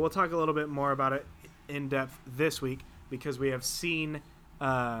 but we'll talk a little bit more about it in depth this week because we have seen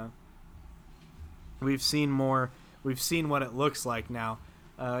we've seen more. We've seen what it looks like now.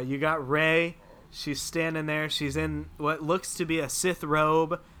 You got Rey. She's standing there. She's in what looks to be a Sith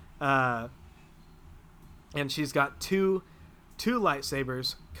robe, and she's got two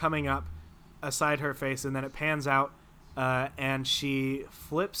lightsabers coming up aside her face, and then it pans out, and she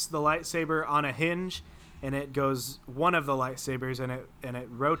flips the lightsaber on a hinge, and it goes one of the lightsabers, and it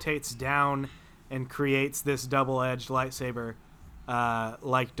rotates down and creates this double-edged lightsaber,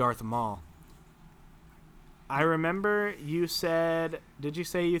 like Darth Maul. I remember you said, did you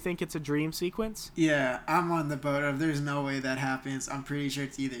say you think it's a dream sequence? Yeah, I'm on the boat of there's no way that happens. I'm pretty sure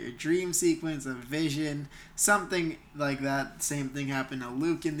it's either a dream sequence, a vision, something like that. Same thing happened to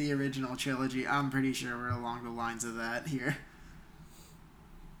Luke in the original trilogy. I'm pretty sure we're along the lines of that here.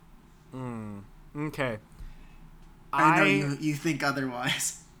 Okay. I know you think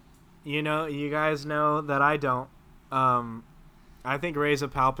otherwise. You know, you guys know that I don't. I think Rey's a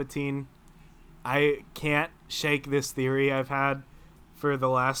Palpatine. I can't shake this theory I've had for the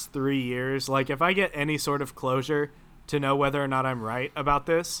last 3 years. Like, if I get any sort of closure to know whether or not I'm right about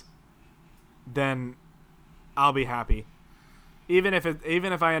this, then I'll be happy. Even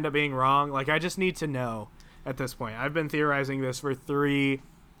if I end up being wrong, like, I just need to know at this point. I've been theorizing this for 3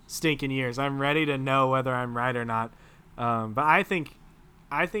 stinking years. I'm ready to know whether I'm right or not. But I think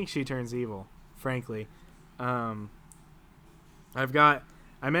she turns evil, frankly.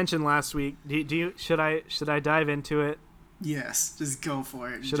 I mentioned last week. Should I dive into it? Yes, just go for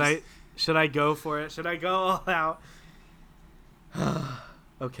it. Should I go for it? Should I go all out?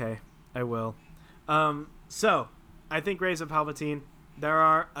 Okay, I will. So I think Rey's a Palpatine. There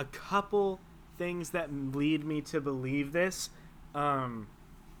are a couple things that lead me to believe this. And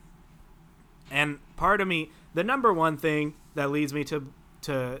part of me, the number one thing that leads me to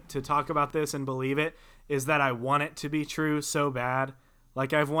talk about this and believe it is that I want it to be true so bad.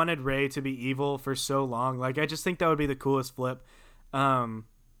 Like, I've wanted Rey to be evil for so long. Like, I just think that would be the coolest flip.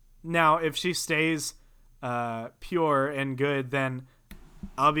 Now, if she stays pure and good, then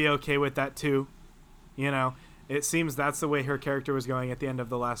I'll be okay with that too. You know, it seems that's the way her character was going at the end of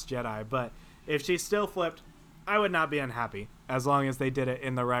The Last Jedi. But if she still flipped, I would not be unhappy as long as they did it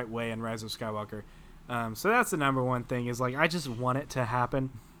in the right way in Rise of Skywalker. So that's the number one thing is, like, I just want it to happen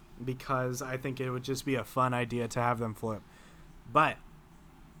because I think it would just be a fun idea to have them flip. But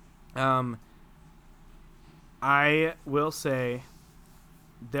I will say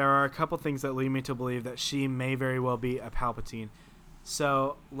there are a couple things that lead me to believe that she may very well be a Palpatine.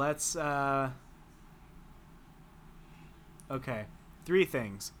 So let's okay, three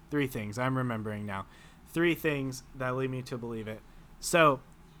things I'm remembering now. 3 things that lead me to believe it. So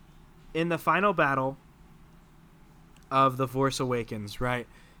in the final battle of The Force Awakens, right,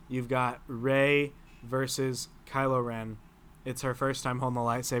 you've got Rey versus Kylo Ren. It's her first time holding the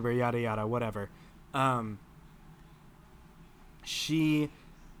lightsaber, yada yada, whatever. She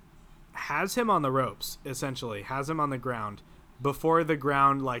has him on the ropes, essentially, has him on the ground before the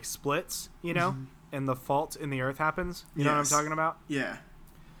ground, like, splits, you know, and the fault in the earth happens. You know what I'm talking about? Yeah.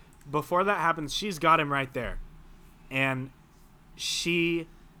 Before that happens, she's got him right there. And she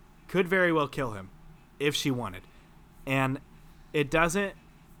could very well kill him if she wanted. And it doesn't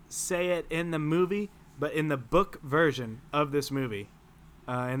say it in the movie, but in the book version of this movie,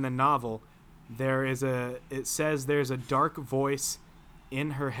 in the novel, it says there's a dark voice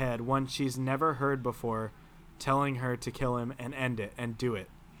in her head, one she's never heard before, telling her to kill him and end it and do it.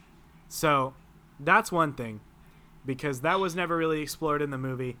 So that's one thing, because that was never really explored in the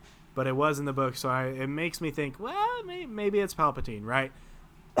movie, but it was in the book. So it makes me think, well, maybe it's Palpatine, right?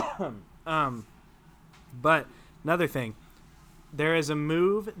 But another thing. There is a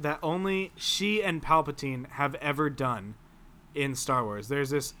move that only she and Palpatine have ever done in Star Wars.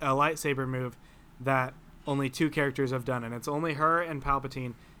 There's a lightsaber move that only 2 characters have done, and it's only her and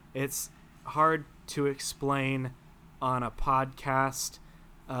Palpatine. It's hard to explain on a podcast,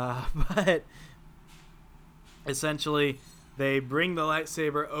 but essentially they bring the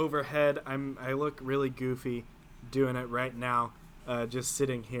lightsaber overhead. I look really goofy doing it right now, just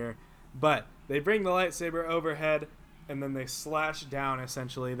sitting here. But they bring the lightsaber overhead, and then they slash down,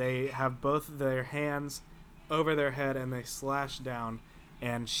 essentially. They have both of their hands over their head, and they slash down.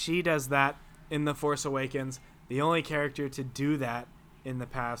 And she does that in The Force Awakens. The only character to do that in the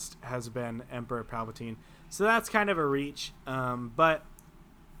past has been Emperor Palpatine. So that's kind of a reach. But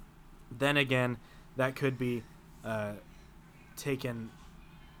then again, that could be taken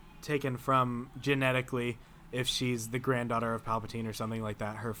from genetically if she's the granddaughter of Palpatine or something like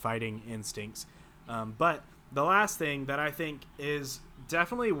that, her fighting instincts. But the last thing that I think is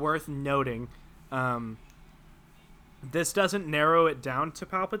definitely worth noting, this doesn't narrow it down to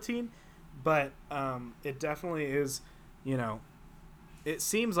Palpatine, but it definitely is, you know, it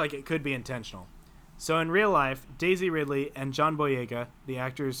seems like it could be intentional. So in real life, Daisy Ridley and John Boyega, the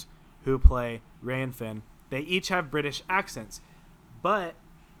actors who play Rey and Finn, they each have British accents. But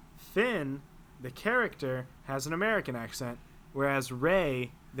Finn, the character, has an American accent, whereas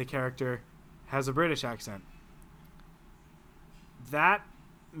Rey, the character, has a British accent. That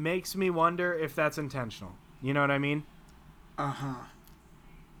makes me wonder if that's intentional. You know what I mean? Uh-huh.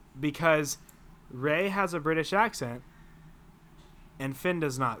 Because Rey has a British accent and Finn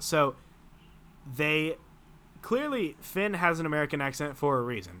does not. So they clearly, Finn has an American accent for a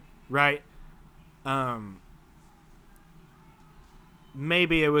reason, right?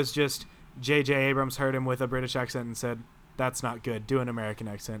 Maybe it was just J.J. Abrams heard him with a British accent and said, that's not good, do an American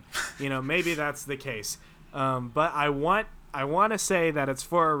accent. Maybe that's the case. But I want to say that it's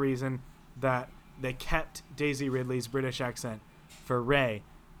for a reason that they kept Daisy Ridley's British accent for Rey.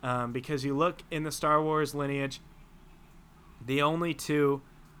 Because you look in the Star Wars lineage, the only two,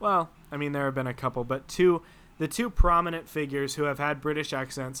 well, I mean, there have been a couple, but the two prominent figures who have had British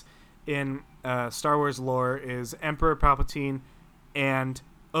accents in Star Wars lore is Emperor Palpatine and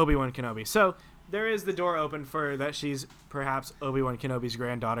Obi-Wan Kenobi. So there is the door open for that she's perhaps Obi-Wan Kenobi's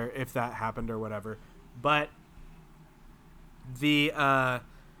granddaughter, if that happened or whatever. But the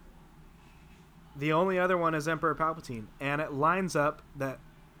only other one is Emperor Palpatine, and it lines up that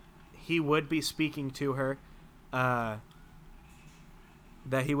he would be speaking to her,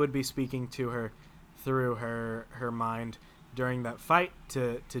 through her mind during that fight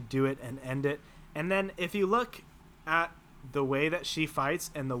to do it and end it. And then if you look at the way that she fights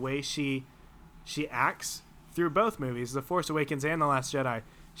and the way she acts through both movies, The Force Awakens and The Last Jedi,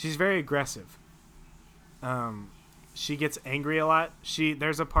 she's very aggressive. She gets angry a lot.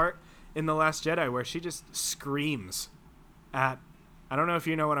 There's a part in The Last Jedi where she just screams at, I don't know if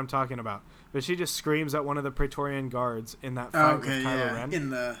you know what I'm talking about, but she just screams at one of the Praetorian guards in that fight with Kylo Ren. In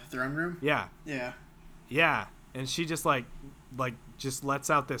the throne room? Yeah. Yeah. Yeah. And she just just lets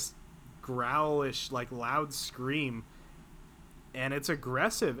out this growlish, loud scream. And it's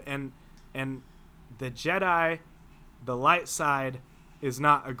aggressive. And the Jedi, the light side, is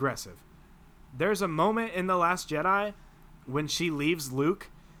not aggressive. There's a moment in The Last Jedi when she leaves Luke,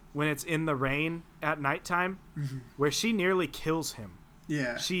 when it's in the rain at nighttime, where she nearly kills him.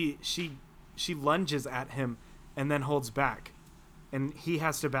 Yeah. She lunges at him and then holds back, and he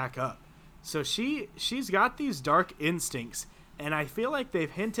has to back up. So she's got these dark instincts, and I feel like they've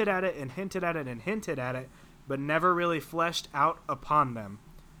hinted at it and hinted at it and hinted at it, but never really fleshed out upon them.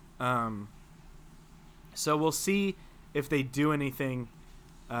 So we'll see if they do anything.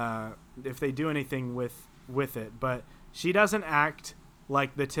 With it, but she doesn't act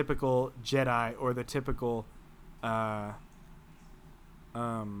like the typical Jedi or the typical light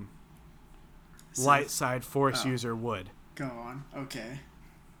side Force user would. Go on. Okay.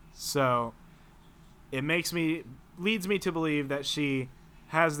 So it leads me to believe that she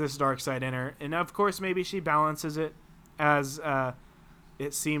has this dark side in her, and of course maybe she balances it, as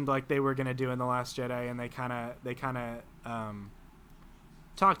it seemed like they were going to do in The Last Jedi, and they kind of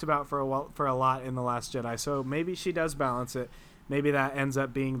talked about for a lot in The Last Jedi. So maybe she does balance it. Maybe that ends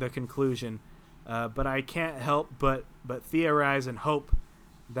up being the conclusion. But I can't help but theorize and hope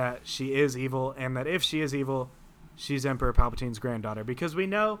that she is evil, and that if she is evil, she's Emperor Palpatine's granddaughter, because we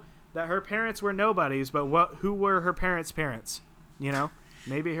know that her parents were nobodies, but who were her parents' parents?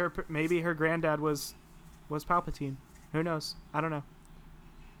 Maybe her granddad was Palpatine. Who knows? I don't know.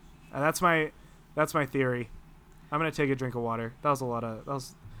 That's my theory. I'm gonna take a drink of water. That was a lot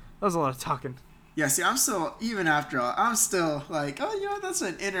of talking. Yeah, see, I'm still, even after all, I'm still like, oh, that's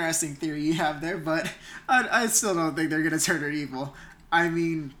an interesting theory you have there, but I still don't think they're gonna turn her evil. I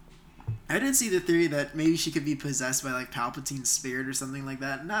mean, I didn't see the theory that maybe she could be possessed by Palpatine's spirit or something like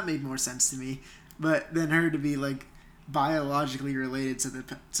that, and that made more sense to me. But then her to be biologically related to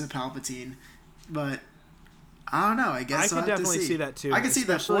Palpatine, but I don't know. I guess I could definitely see that too. I could see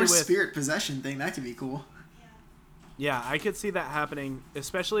that Force spirit possession thing. That could be cool. Yeah, I could see that happening,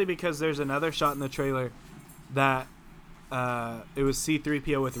 especially because there's another shot in the trailer that it was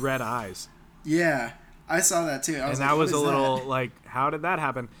C-3PO with red eyes. Yeah, I saw that too. And that was a little how did that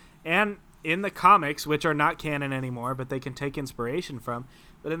happen? And in the comics, which are not canon anymore, but they can take inspiration from,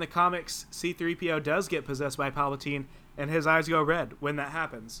 but in the comics, C-3PO does get possessed by Palpatine, and his eyes go red when that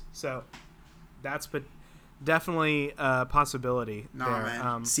happens. So that's definitely a possibility. No, there.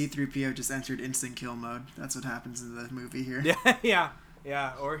 man. C-3PO just entered instant kill mode. That's what happens in the movie here. Yeah.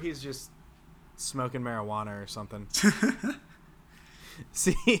 Or he's just smoking marijuana or something.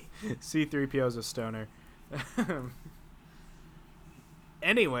 C-3PO is a stoner.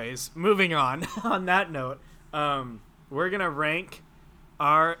 Anyways, moving on. On that note, we're gonna rank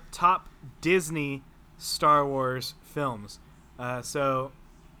our top Disney Star Wars films. So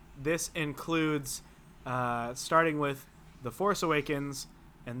this includes starting with The Force Awakens,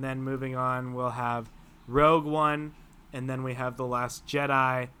 and then moving on we'll have Rogue One, and then we have The Last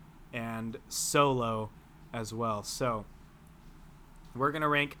Jedi and Solo as well. So we're going to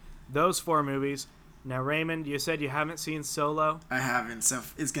rank those four movies. Now, Raymond, you said you haven't seen Solo. I haven't, so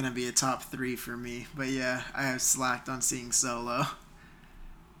it's gonna be a top 3 for me. But yeah, I have slacked on seeing Solo.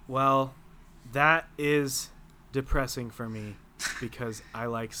 Well, that is depressing for me because I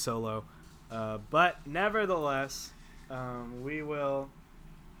like Solo. But nevertheless, we will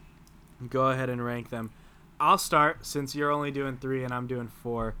go ahead and rank them. I'll start since you're only doing 3 and I'm doing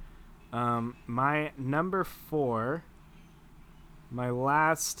 4. My number 4, my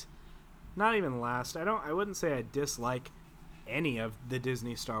last, not even last. I wouldn't say I dislike any of the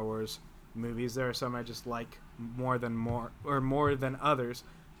Disney Star Wars movies. There are some I just like more than others.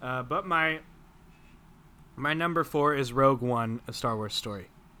 But my number 4 is Rogue One: A Star Wars Story.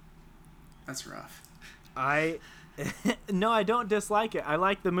 That's rough. No, I don't dislike it. I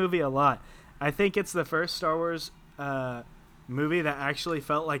like the movie a lot. I think it's the first Star Wars movie that actually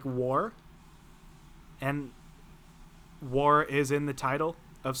felt like war, and war is in the title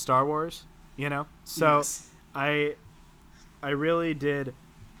of Star Wars. So Yes. I really did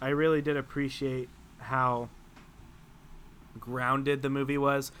appreciate how grounded the movie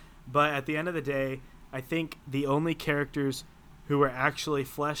was. But at the end of the day, I think the only characters who were actually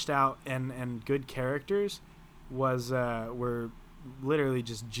fleshed out and good characters were literally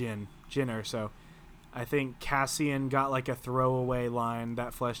just Jyn Erso. I think Cassian got like a throwaway line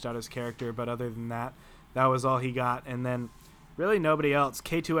that fleshed out his character, but other than that, that was all he got. And then really nobody else.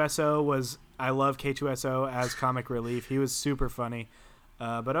 K2SO I love K2SO as comic relief. He was super funny.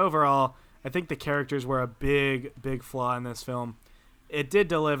 But overall, I think the characters were a big flaw in this film. It did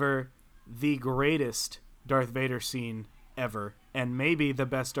deliver the greatest Darth Vader scene ever, and maybe the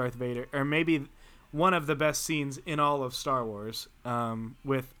best Darth Vader, or maybe one of the best scenes in all of Star Wars,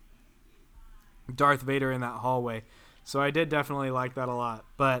 with Darth Vader in that hallway. So I did definitely like that a lot.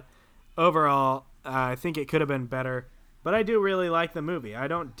 But overall, I think it could have been better. But I do really like the movie. I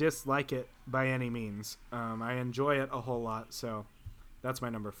don't dislike it by any means. I enjoy it a whole lot. So that's my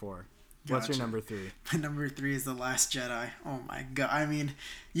number 4. What's your Gotcha. number 3? My number 3 is The Last Jedi. Oh my god. I mean,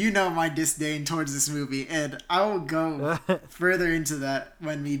 you know my disdain towards this movie, and I will go further into that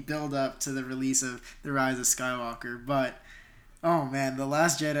when we build up to the release of The Rise of Skywalker. But, oh man, The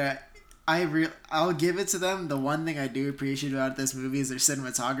Last Jedi, I'll give it to them. The one thing I do appreciate about this movie is their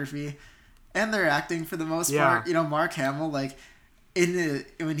cinematography and their acting for the most part. Mark Hamill, like,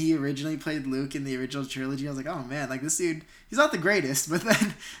 when he originally played Luke in the original trilogy, I was like, oh man, like this dude, he's not the greatest. But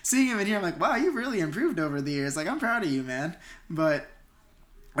then seeing him in here, I'm like, wow, you've really improved over the years. Like, I'm proud of you, man. But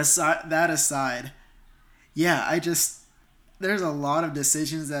aside, yeah, there's a lot of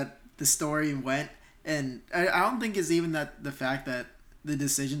decisions that the story went, and I don't think it's even that the fact that the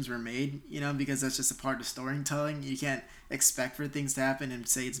decisions were made, because that's just a part of storytelling. You can't expect for things to happen and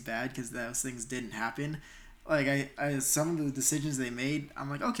say it's bad because those things didn't happen. Like, I some of the decisions they made, I'm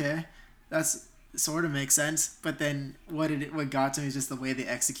like, okay, that's sort of makes sense. But then what got to me is just the way they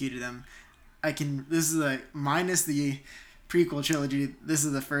executed them. This is minus the prequel trilogy, this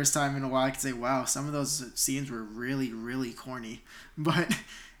is the first time in a while I can say, wow, some of those scenes were really, really corny. But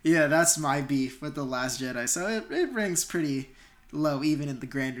yeah, that's my beef with The Last Jedi. So it rings pretty low, even in the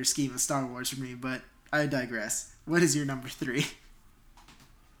grander scheme of Star Wars for me. But I digress. What is your number 3?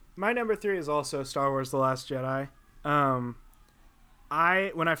 My number 3 is also Star Wars: The Last Jedi. When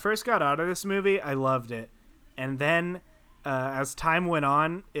I first got out of this movie, I loved it, and then as time went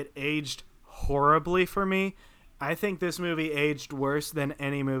on, it aged horribly for me. I think this movie aged worse than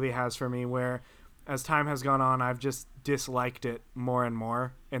any movie has for me, where as time has gone on, I've just disliked it more and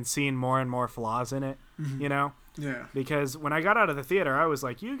more and seen more and more flaws in it. Yeah. Because when I got out of the theater, I was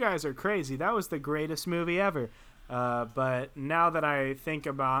like, you guys are crazy. That was the greatest movie ever. But now that I think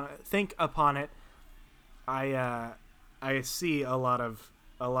upon it, I see a lot of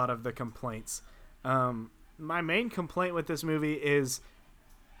the complaints. My main complaint with this movie is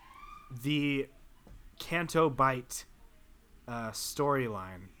the Canto Bight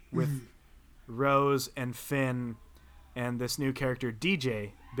storyline with Rose and Finn and this new character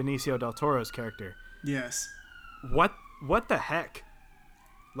DJ, Benicio del Toro's character. Yes. What the heck?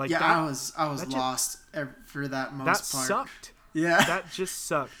 Like, yeah, that, I was lost for that most that part. sucked. Yeah. That just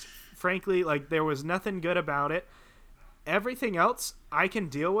sucked. Frankly, like, there was nothing good about it. Everything else I can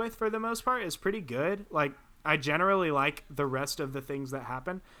deal with for the most part is pretty good. Like, I generally like the rest of the things that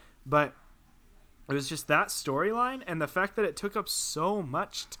happen, but it was just that storyline and the fact that it took up so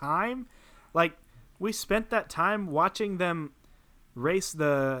much time. Like, we spent that time watching them race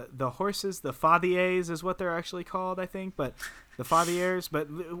the horses. The Fathiers is what they're actually called, I think, but the Fathiers. But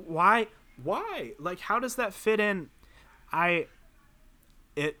why? Like, how does that fit in?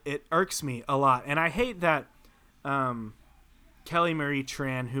 It irks me a lot, and I hate that Kelly Marie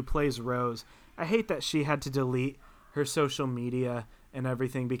Tran, who plays Rose, I hate that she had to delete her social media and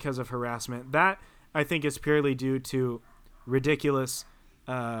everything because of harassment. That, I think, is purely due to ridiculous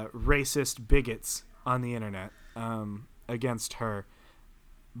racist bigots on the internet against her.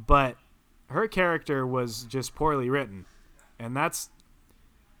 But her character was just poorly written, and that's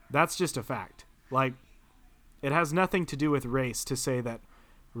just a fact. Like, it has nothing to do with race to say that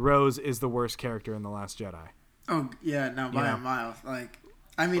Rose is the worst character in The Last Jedi. Oh yeah, no, by a mile. Like,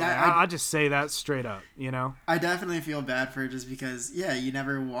 I mean, I'll just say that straight up, you know? I definitely feel bad for her just because, yeah, you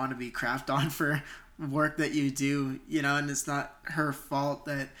never want to be crapped on for work that you do, you know, and it's not her fault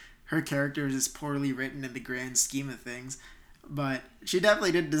that her character is just poorly written in the grand scheme of things. But she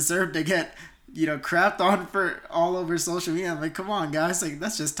definitely didn't deserve to get, you know, crapped on for all over social media. I'm like, come on, guys, like,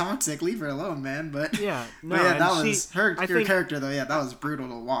 that's just toxic. Leave her alone, man. But yeah, no, but yeah, that was her think, character, though. Yeah, that was brutal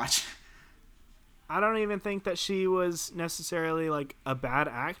to watch. I don't even think that she was necessarily like a bad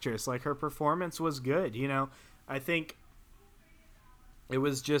actress. Like, her performance was good, you know. I think it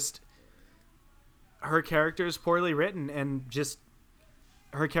was just her character is poorly written, and just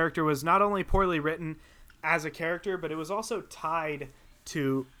her character was not only poorly written as a character, but it was also tied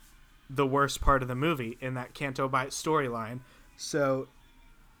to the worst part of the movie in that Canto Bight storyline. So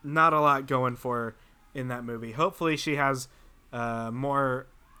not a lot going for her in that movie. Hopefully she has a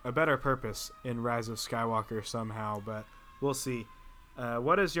better purpose in Rise of Skywalker somehow, but we'll see.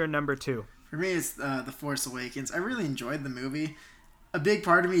 What is your number 2? For me, it's The Force Awakens. I really enjoyed the movie. A big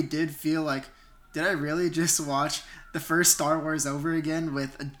part of me did feel like, did I really just watch the first Star Wars over again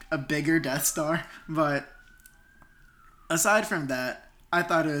with a bigger Death Star? But aside from that, I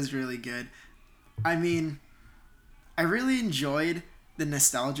thought it was really good. I mean, I really enjoyed the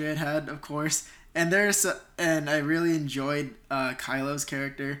nostalgia it had, of course, and I really enjoyed Kylo's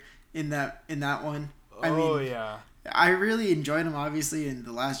character in that one. Yeah. I really enjoyed him, obviously, in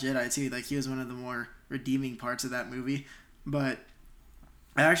The Last Jedi too. Like, he was one of the more redeeming parts of that movie. But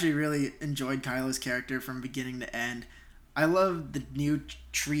I actually really enjoyed Kylo's character from beginning to end. I love the new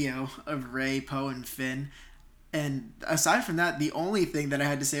trio of Rey, Poe, and Finn. And aside from that, the only thing that I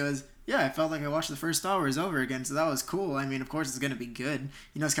had to say was, yeah, I felt like I watched the first Star Wars over again, so that was cool. I mean, of course, it's going to be good.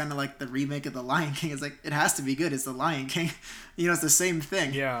 You know, it's kind of like the remake of The Lion King. It's like, it has to be good. It's The Lion King. You know, it's the same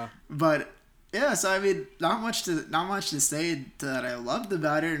thing. Yeah. But, yeah, so, I mean, not much to say that I loved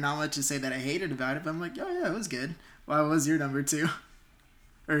about it, or not much to say that I hated about it, but I'm like, oh, yeah, it was good. What was your number 2?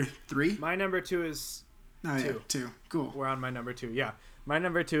 Or 3? My number 2 is 2. Yeah, 2. Cool. We're on my number 2, yeah. My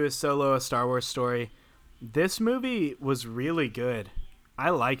number 2 is Solo, A Star Wars Story. This movie was really good.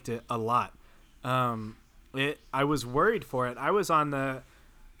 I liked it a lot. I was worried for it. I was on the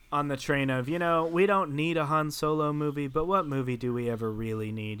train of, you know, we don't need a Han Solo movie, but what movie do we ever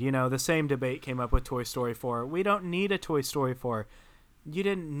really need? You know, the same debate came up with Toy Story 4. We don't need a Toy Story 4. You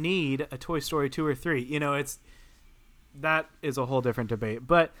didn't need a Toy Story 2 or 3. You know, that is a whole different debate.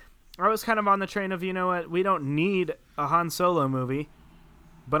 But I was kind of on the train of, you know what, we don't need a Han Solo movie,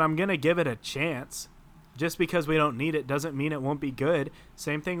 but I'm going to give it a chance. Just because we don't need it doesn't mean it won't be good.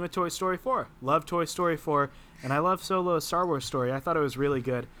 Same thing with Toy Story 4. Love Toy Story 4, and I love Solo, A Star Wars Story. I thought it was really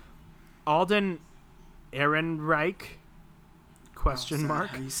good. Alden Ehrenreich, question mark,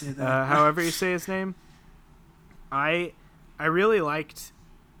 how you say that? however you say his name. I really liked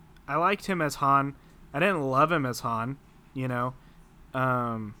him as Han. I didn't love him as Han, you know.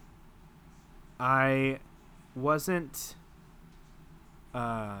 I wasn't...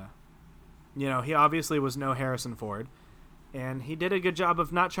 you know, he obviously was no Harrison Ford, and he did a good job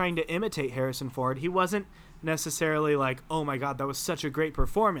of not trying to imitate Harrison Ford. He wasn't necessarily like, oh my God, that was such a great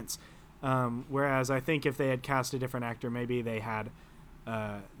performance. Whereas I think if they had cast a different actor, maybe they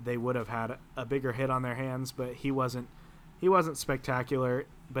would have had a bigger hit on their hands. But he wasn't spectacular,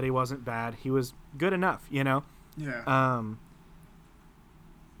 but he wasn't bad. He was good enough, you know. Yeah.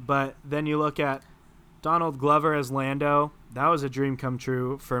 But then you look at Donald Glover as Lando. That was a dream come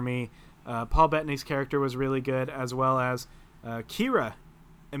true for me. Paul Bettany's character was really good, as well as Kira,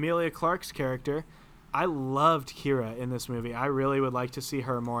 Emilia Clarke's character. I loved Kira in this movie. I really would like to see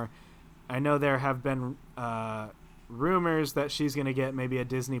her more. I know there have been rumors that she's going to get maybe a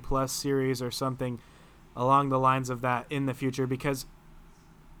Disney Plus series or something along the lines of that in the future, because,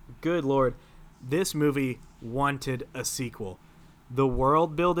 good Lord, this movie wanted a sequel. The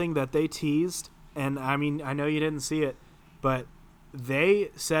world building that they teased, and I mean, I know you didn't see it, but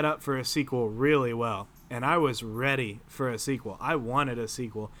they set up for a sequel really well, and I was ready for a sequel. I wanted a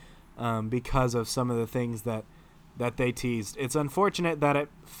sequel because of some of the things that they teased. It's unfortunate that it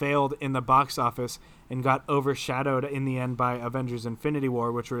failed in the box office and got overshadowed in the end by Avengers Infinity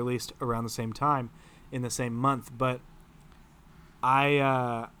War, which released around the same time in the same month. But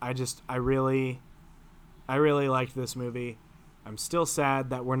I really liked this movie. I'm still sad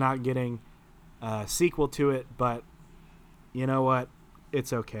that we're not getting a sequel to it, but you know what?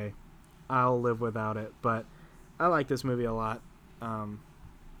 It's okay. I'll live without it. But I like this movie a lot.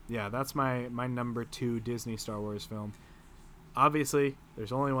 Yeah, that's my number 2 Disney Star Wars film. Obviously,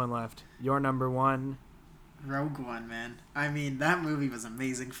 there's only one left. Your number 1. Rogue One, man. I mean, that movie was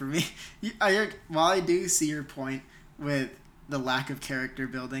amazing for me. While I do see your point with the lack of character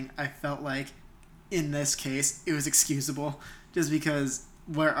building, I felt like in this case it was excusable just because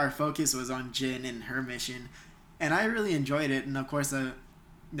where our focus was on Jyn and her mission, and I really enjoyed it. And of course,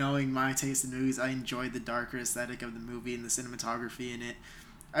 knowing my taste in movies, I enjoyed the darker aesthetic of the movie and the cinematography in it.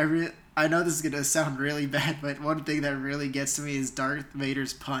 I know this is going to sound really bad, but one thing that really gets to me is Darth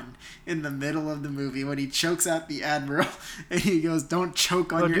Vader's pun in the middle of the movie when he chokes out the Admiral and he goes, "Don't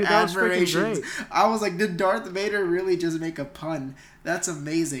choke on your admirations." I was like, did Darth Vader really just make a pun? That's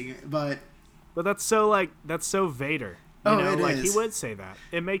amazing. But that's so Vader. You know, it is. He would say that.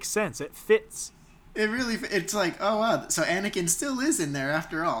 It makes sense. It fits. It's like, oh wow, so Anakin still is in there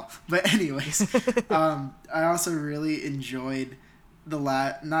after all. But anyways, I also really enjoyed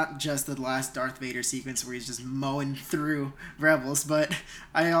not just the last Darth Vader sequence where he's just mowing through rebels, but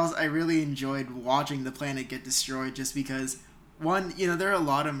I really enjoyed watching the planet get destroyed just because, one, you know, there are a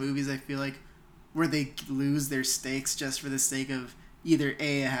lot of movies I feel like where they lose their stakes just for the sake of either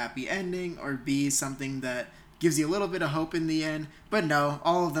A, a happy ending, or B, something that gives you a little bit of hope in the end. But no,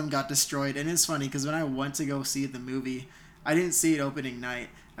 all of them got destroyed. And it's funny because when I went to go see the movie, I didn't see it opening night.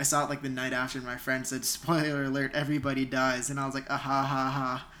 I saw it like the night after. My friend said, "Spoiler alert, everybody dies." And I was like, "Ah ha ha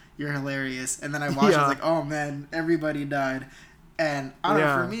ha, you're hilarious." And then I watched it, I was like, "Oh man, everybody died." And I don't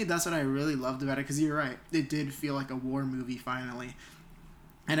know, for me, that's what I really loved about it, because you're right. It did feel like a war movie finally.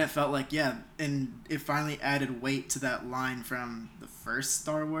 And it felt like, and it finally added weight to that line from the first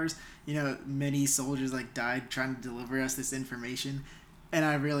Star Wars. You know, many soldiers like died trying to deliver us this information. And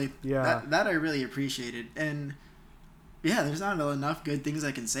I really, that I really appreciated. And yeah, there's not enough good things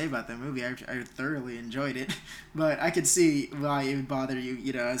I can say about that movie. I thoroughly enjoyed it. But I could see why it would bother you,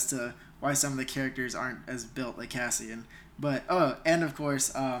 you know, as to why some of the characters aren't as built like Cassian. But, and of course,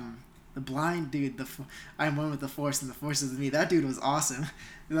 the blind dude, I'm one with the Force and the Force is with me. That dude was awesome.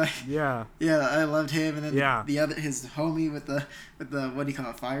 Like, yeah, I loved him. And then the other, his homie with the what do you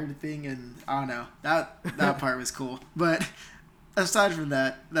call it, fire thing, and I don't know, that part was cool. But aside from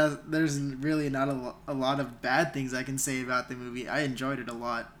that, there's really not a lot of bad things I can say about the movie. I enjoyed it a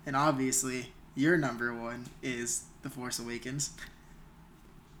lot, and obviously your number 1 is The Force Awakens.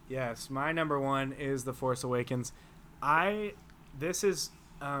 Yes, my number 1 is The Force Awakens. This is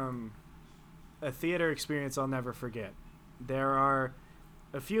a theater experience I'll never forget. There are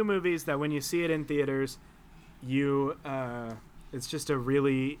a few movies that when you see it in theaters, it's just a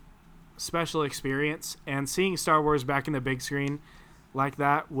really special experience, and seeing Star Wars back in the big screen like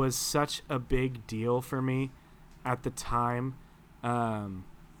that was such a big deal for me at the time.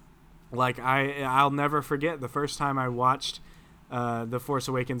 Like I'll never forget the first time I watched The Force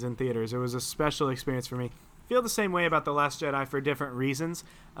Awakens in theaters. It was a special experience for me. Feel the same way about The Last Jedi for different reasons.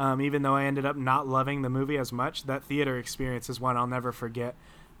 Even though I ended up not loving the movie as much, that theater experience is one I'll never forget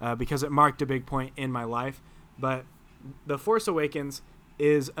because it marked a big point in my life. But The Force Awakens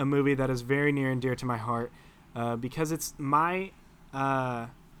is a movie that is very near and dear to my heart because it's my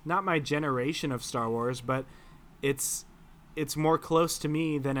not my generation of Star Wars, but it's more close to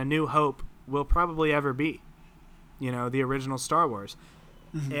me than A New Hope will probably ever be. You know, the original Star Wars.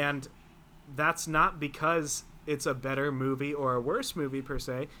 Mm-hmm. And that's not because it's a better movie or a worse movie per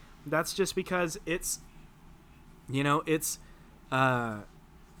se. That's just because it's the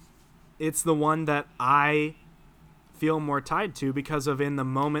one that I feel more tied to because of in the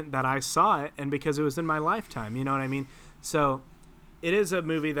moment that I saw it and because it was in my lifetime. You know what I mean? So it is a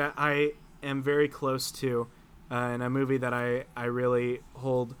movie that I am very close to and a movie that I really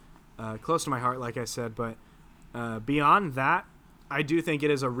hold close to my heart, like I said. But beyond that, I do think it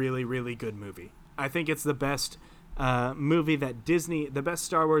is a really, really good movie. I think it's the best the best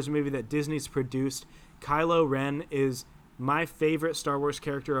Star Wars movie that Disney's produced. Kylo Ren is my favorite Star Wars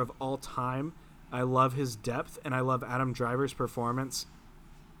character of all time. I love his depth, and I love Adam Driver's performance.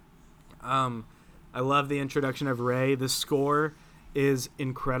 I love the introduction of Rey. The score is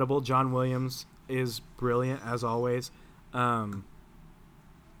incredible. John Williams is brilliant, as always. I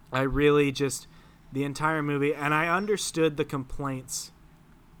really just... The entire movie, and I understood the complaints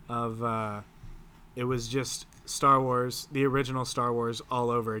of it was just Star Wars, the original Star Wars, all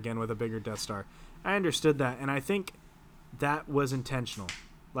over again with a bigger Death Star. I understood that, and I think that was intentional.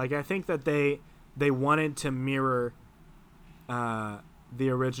 Like, I think that they wanted to mirror the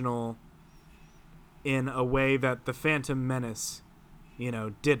original in a way that the Phantom Menace,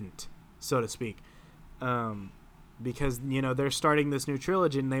 didn't, so to speak. Because they're starting this new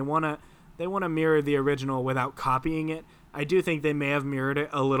trilogy and they want to mirror the original without copying it. I do think they may have mirrored it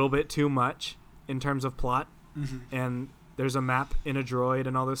a little bit too much in terms of plot. Mm-hmm. And there's a map in a droid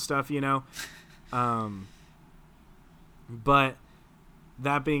and all this stuff, But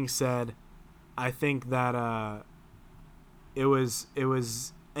that being said, I think that it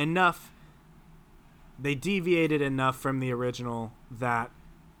was enough. They deviated enough from the original that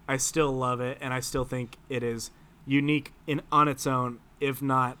I still love it, and I still think it is unique on its own, if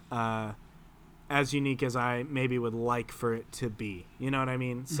not as unique as I maybe would like for it to be. You know what I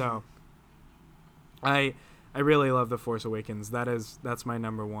mean? Mm-hmm. So I really love The Force Awakens. That's my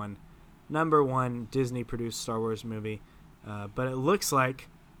number one Disney produced Star Wars movie. But it looks like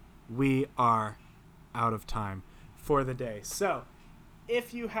we are out of time for the day. So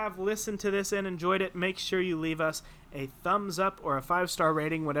if you have listened to this and enjoyed it, make sure you leave us a thumbs up or a 5-star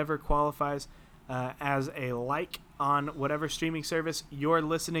rating, whatever qualifies as a like on whatever streaming service you're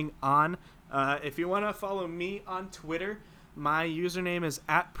listening on. If you want to follow me on Twitter, my username is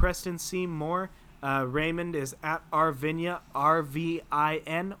 @PrestonCMoore. Raymond is @Arvinya, RVINYAH.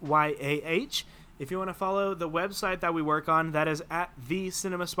 If you want to follow the website that we work on, that is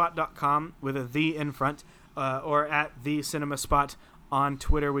 @thecinemaspot.com with a "the" in front, or @thecinemaspot on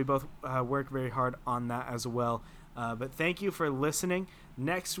Twitter. We both work very hard on that as well. But thank you for listening.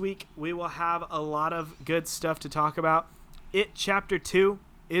 Next week, we will have a lot of good stuff to talk about. It Chapter 2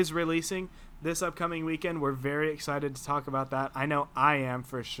 is releasing this upcoming weekend. We're very excited to talk about that. I know I am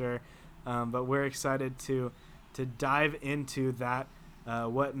for sure. But we're excited to dive into that.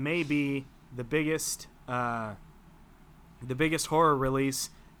 What may be the biggest horror release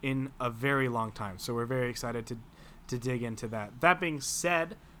in a very long time. So we're very excited to dig into that. That being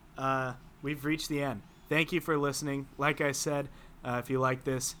said, we've reached the end. Thank you for listening. Like I said, if you like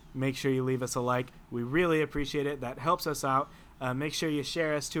this, make sure you leave us a like. We really appreciate it. That helps us out. Make sure you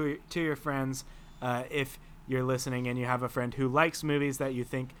share us to your friends if you're listening and you have a friend who likes movies that you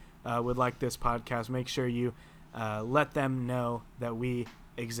think would like this podcast. Make sure you let them know that we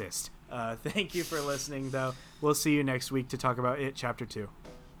exist. Thank you for listening, though. We'll see you next week to talk about It Chapter 2.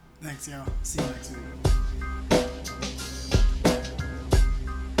 Thanks, y'all. See you next week.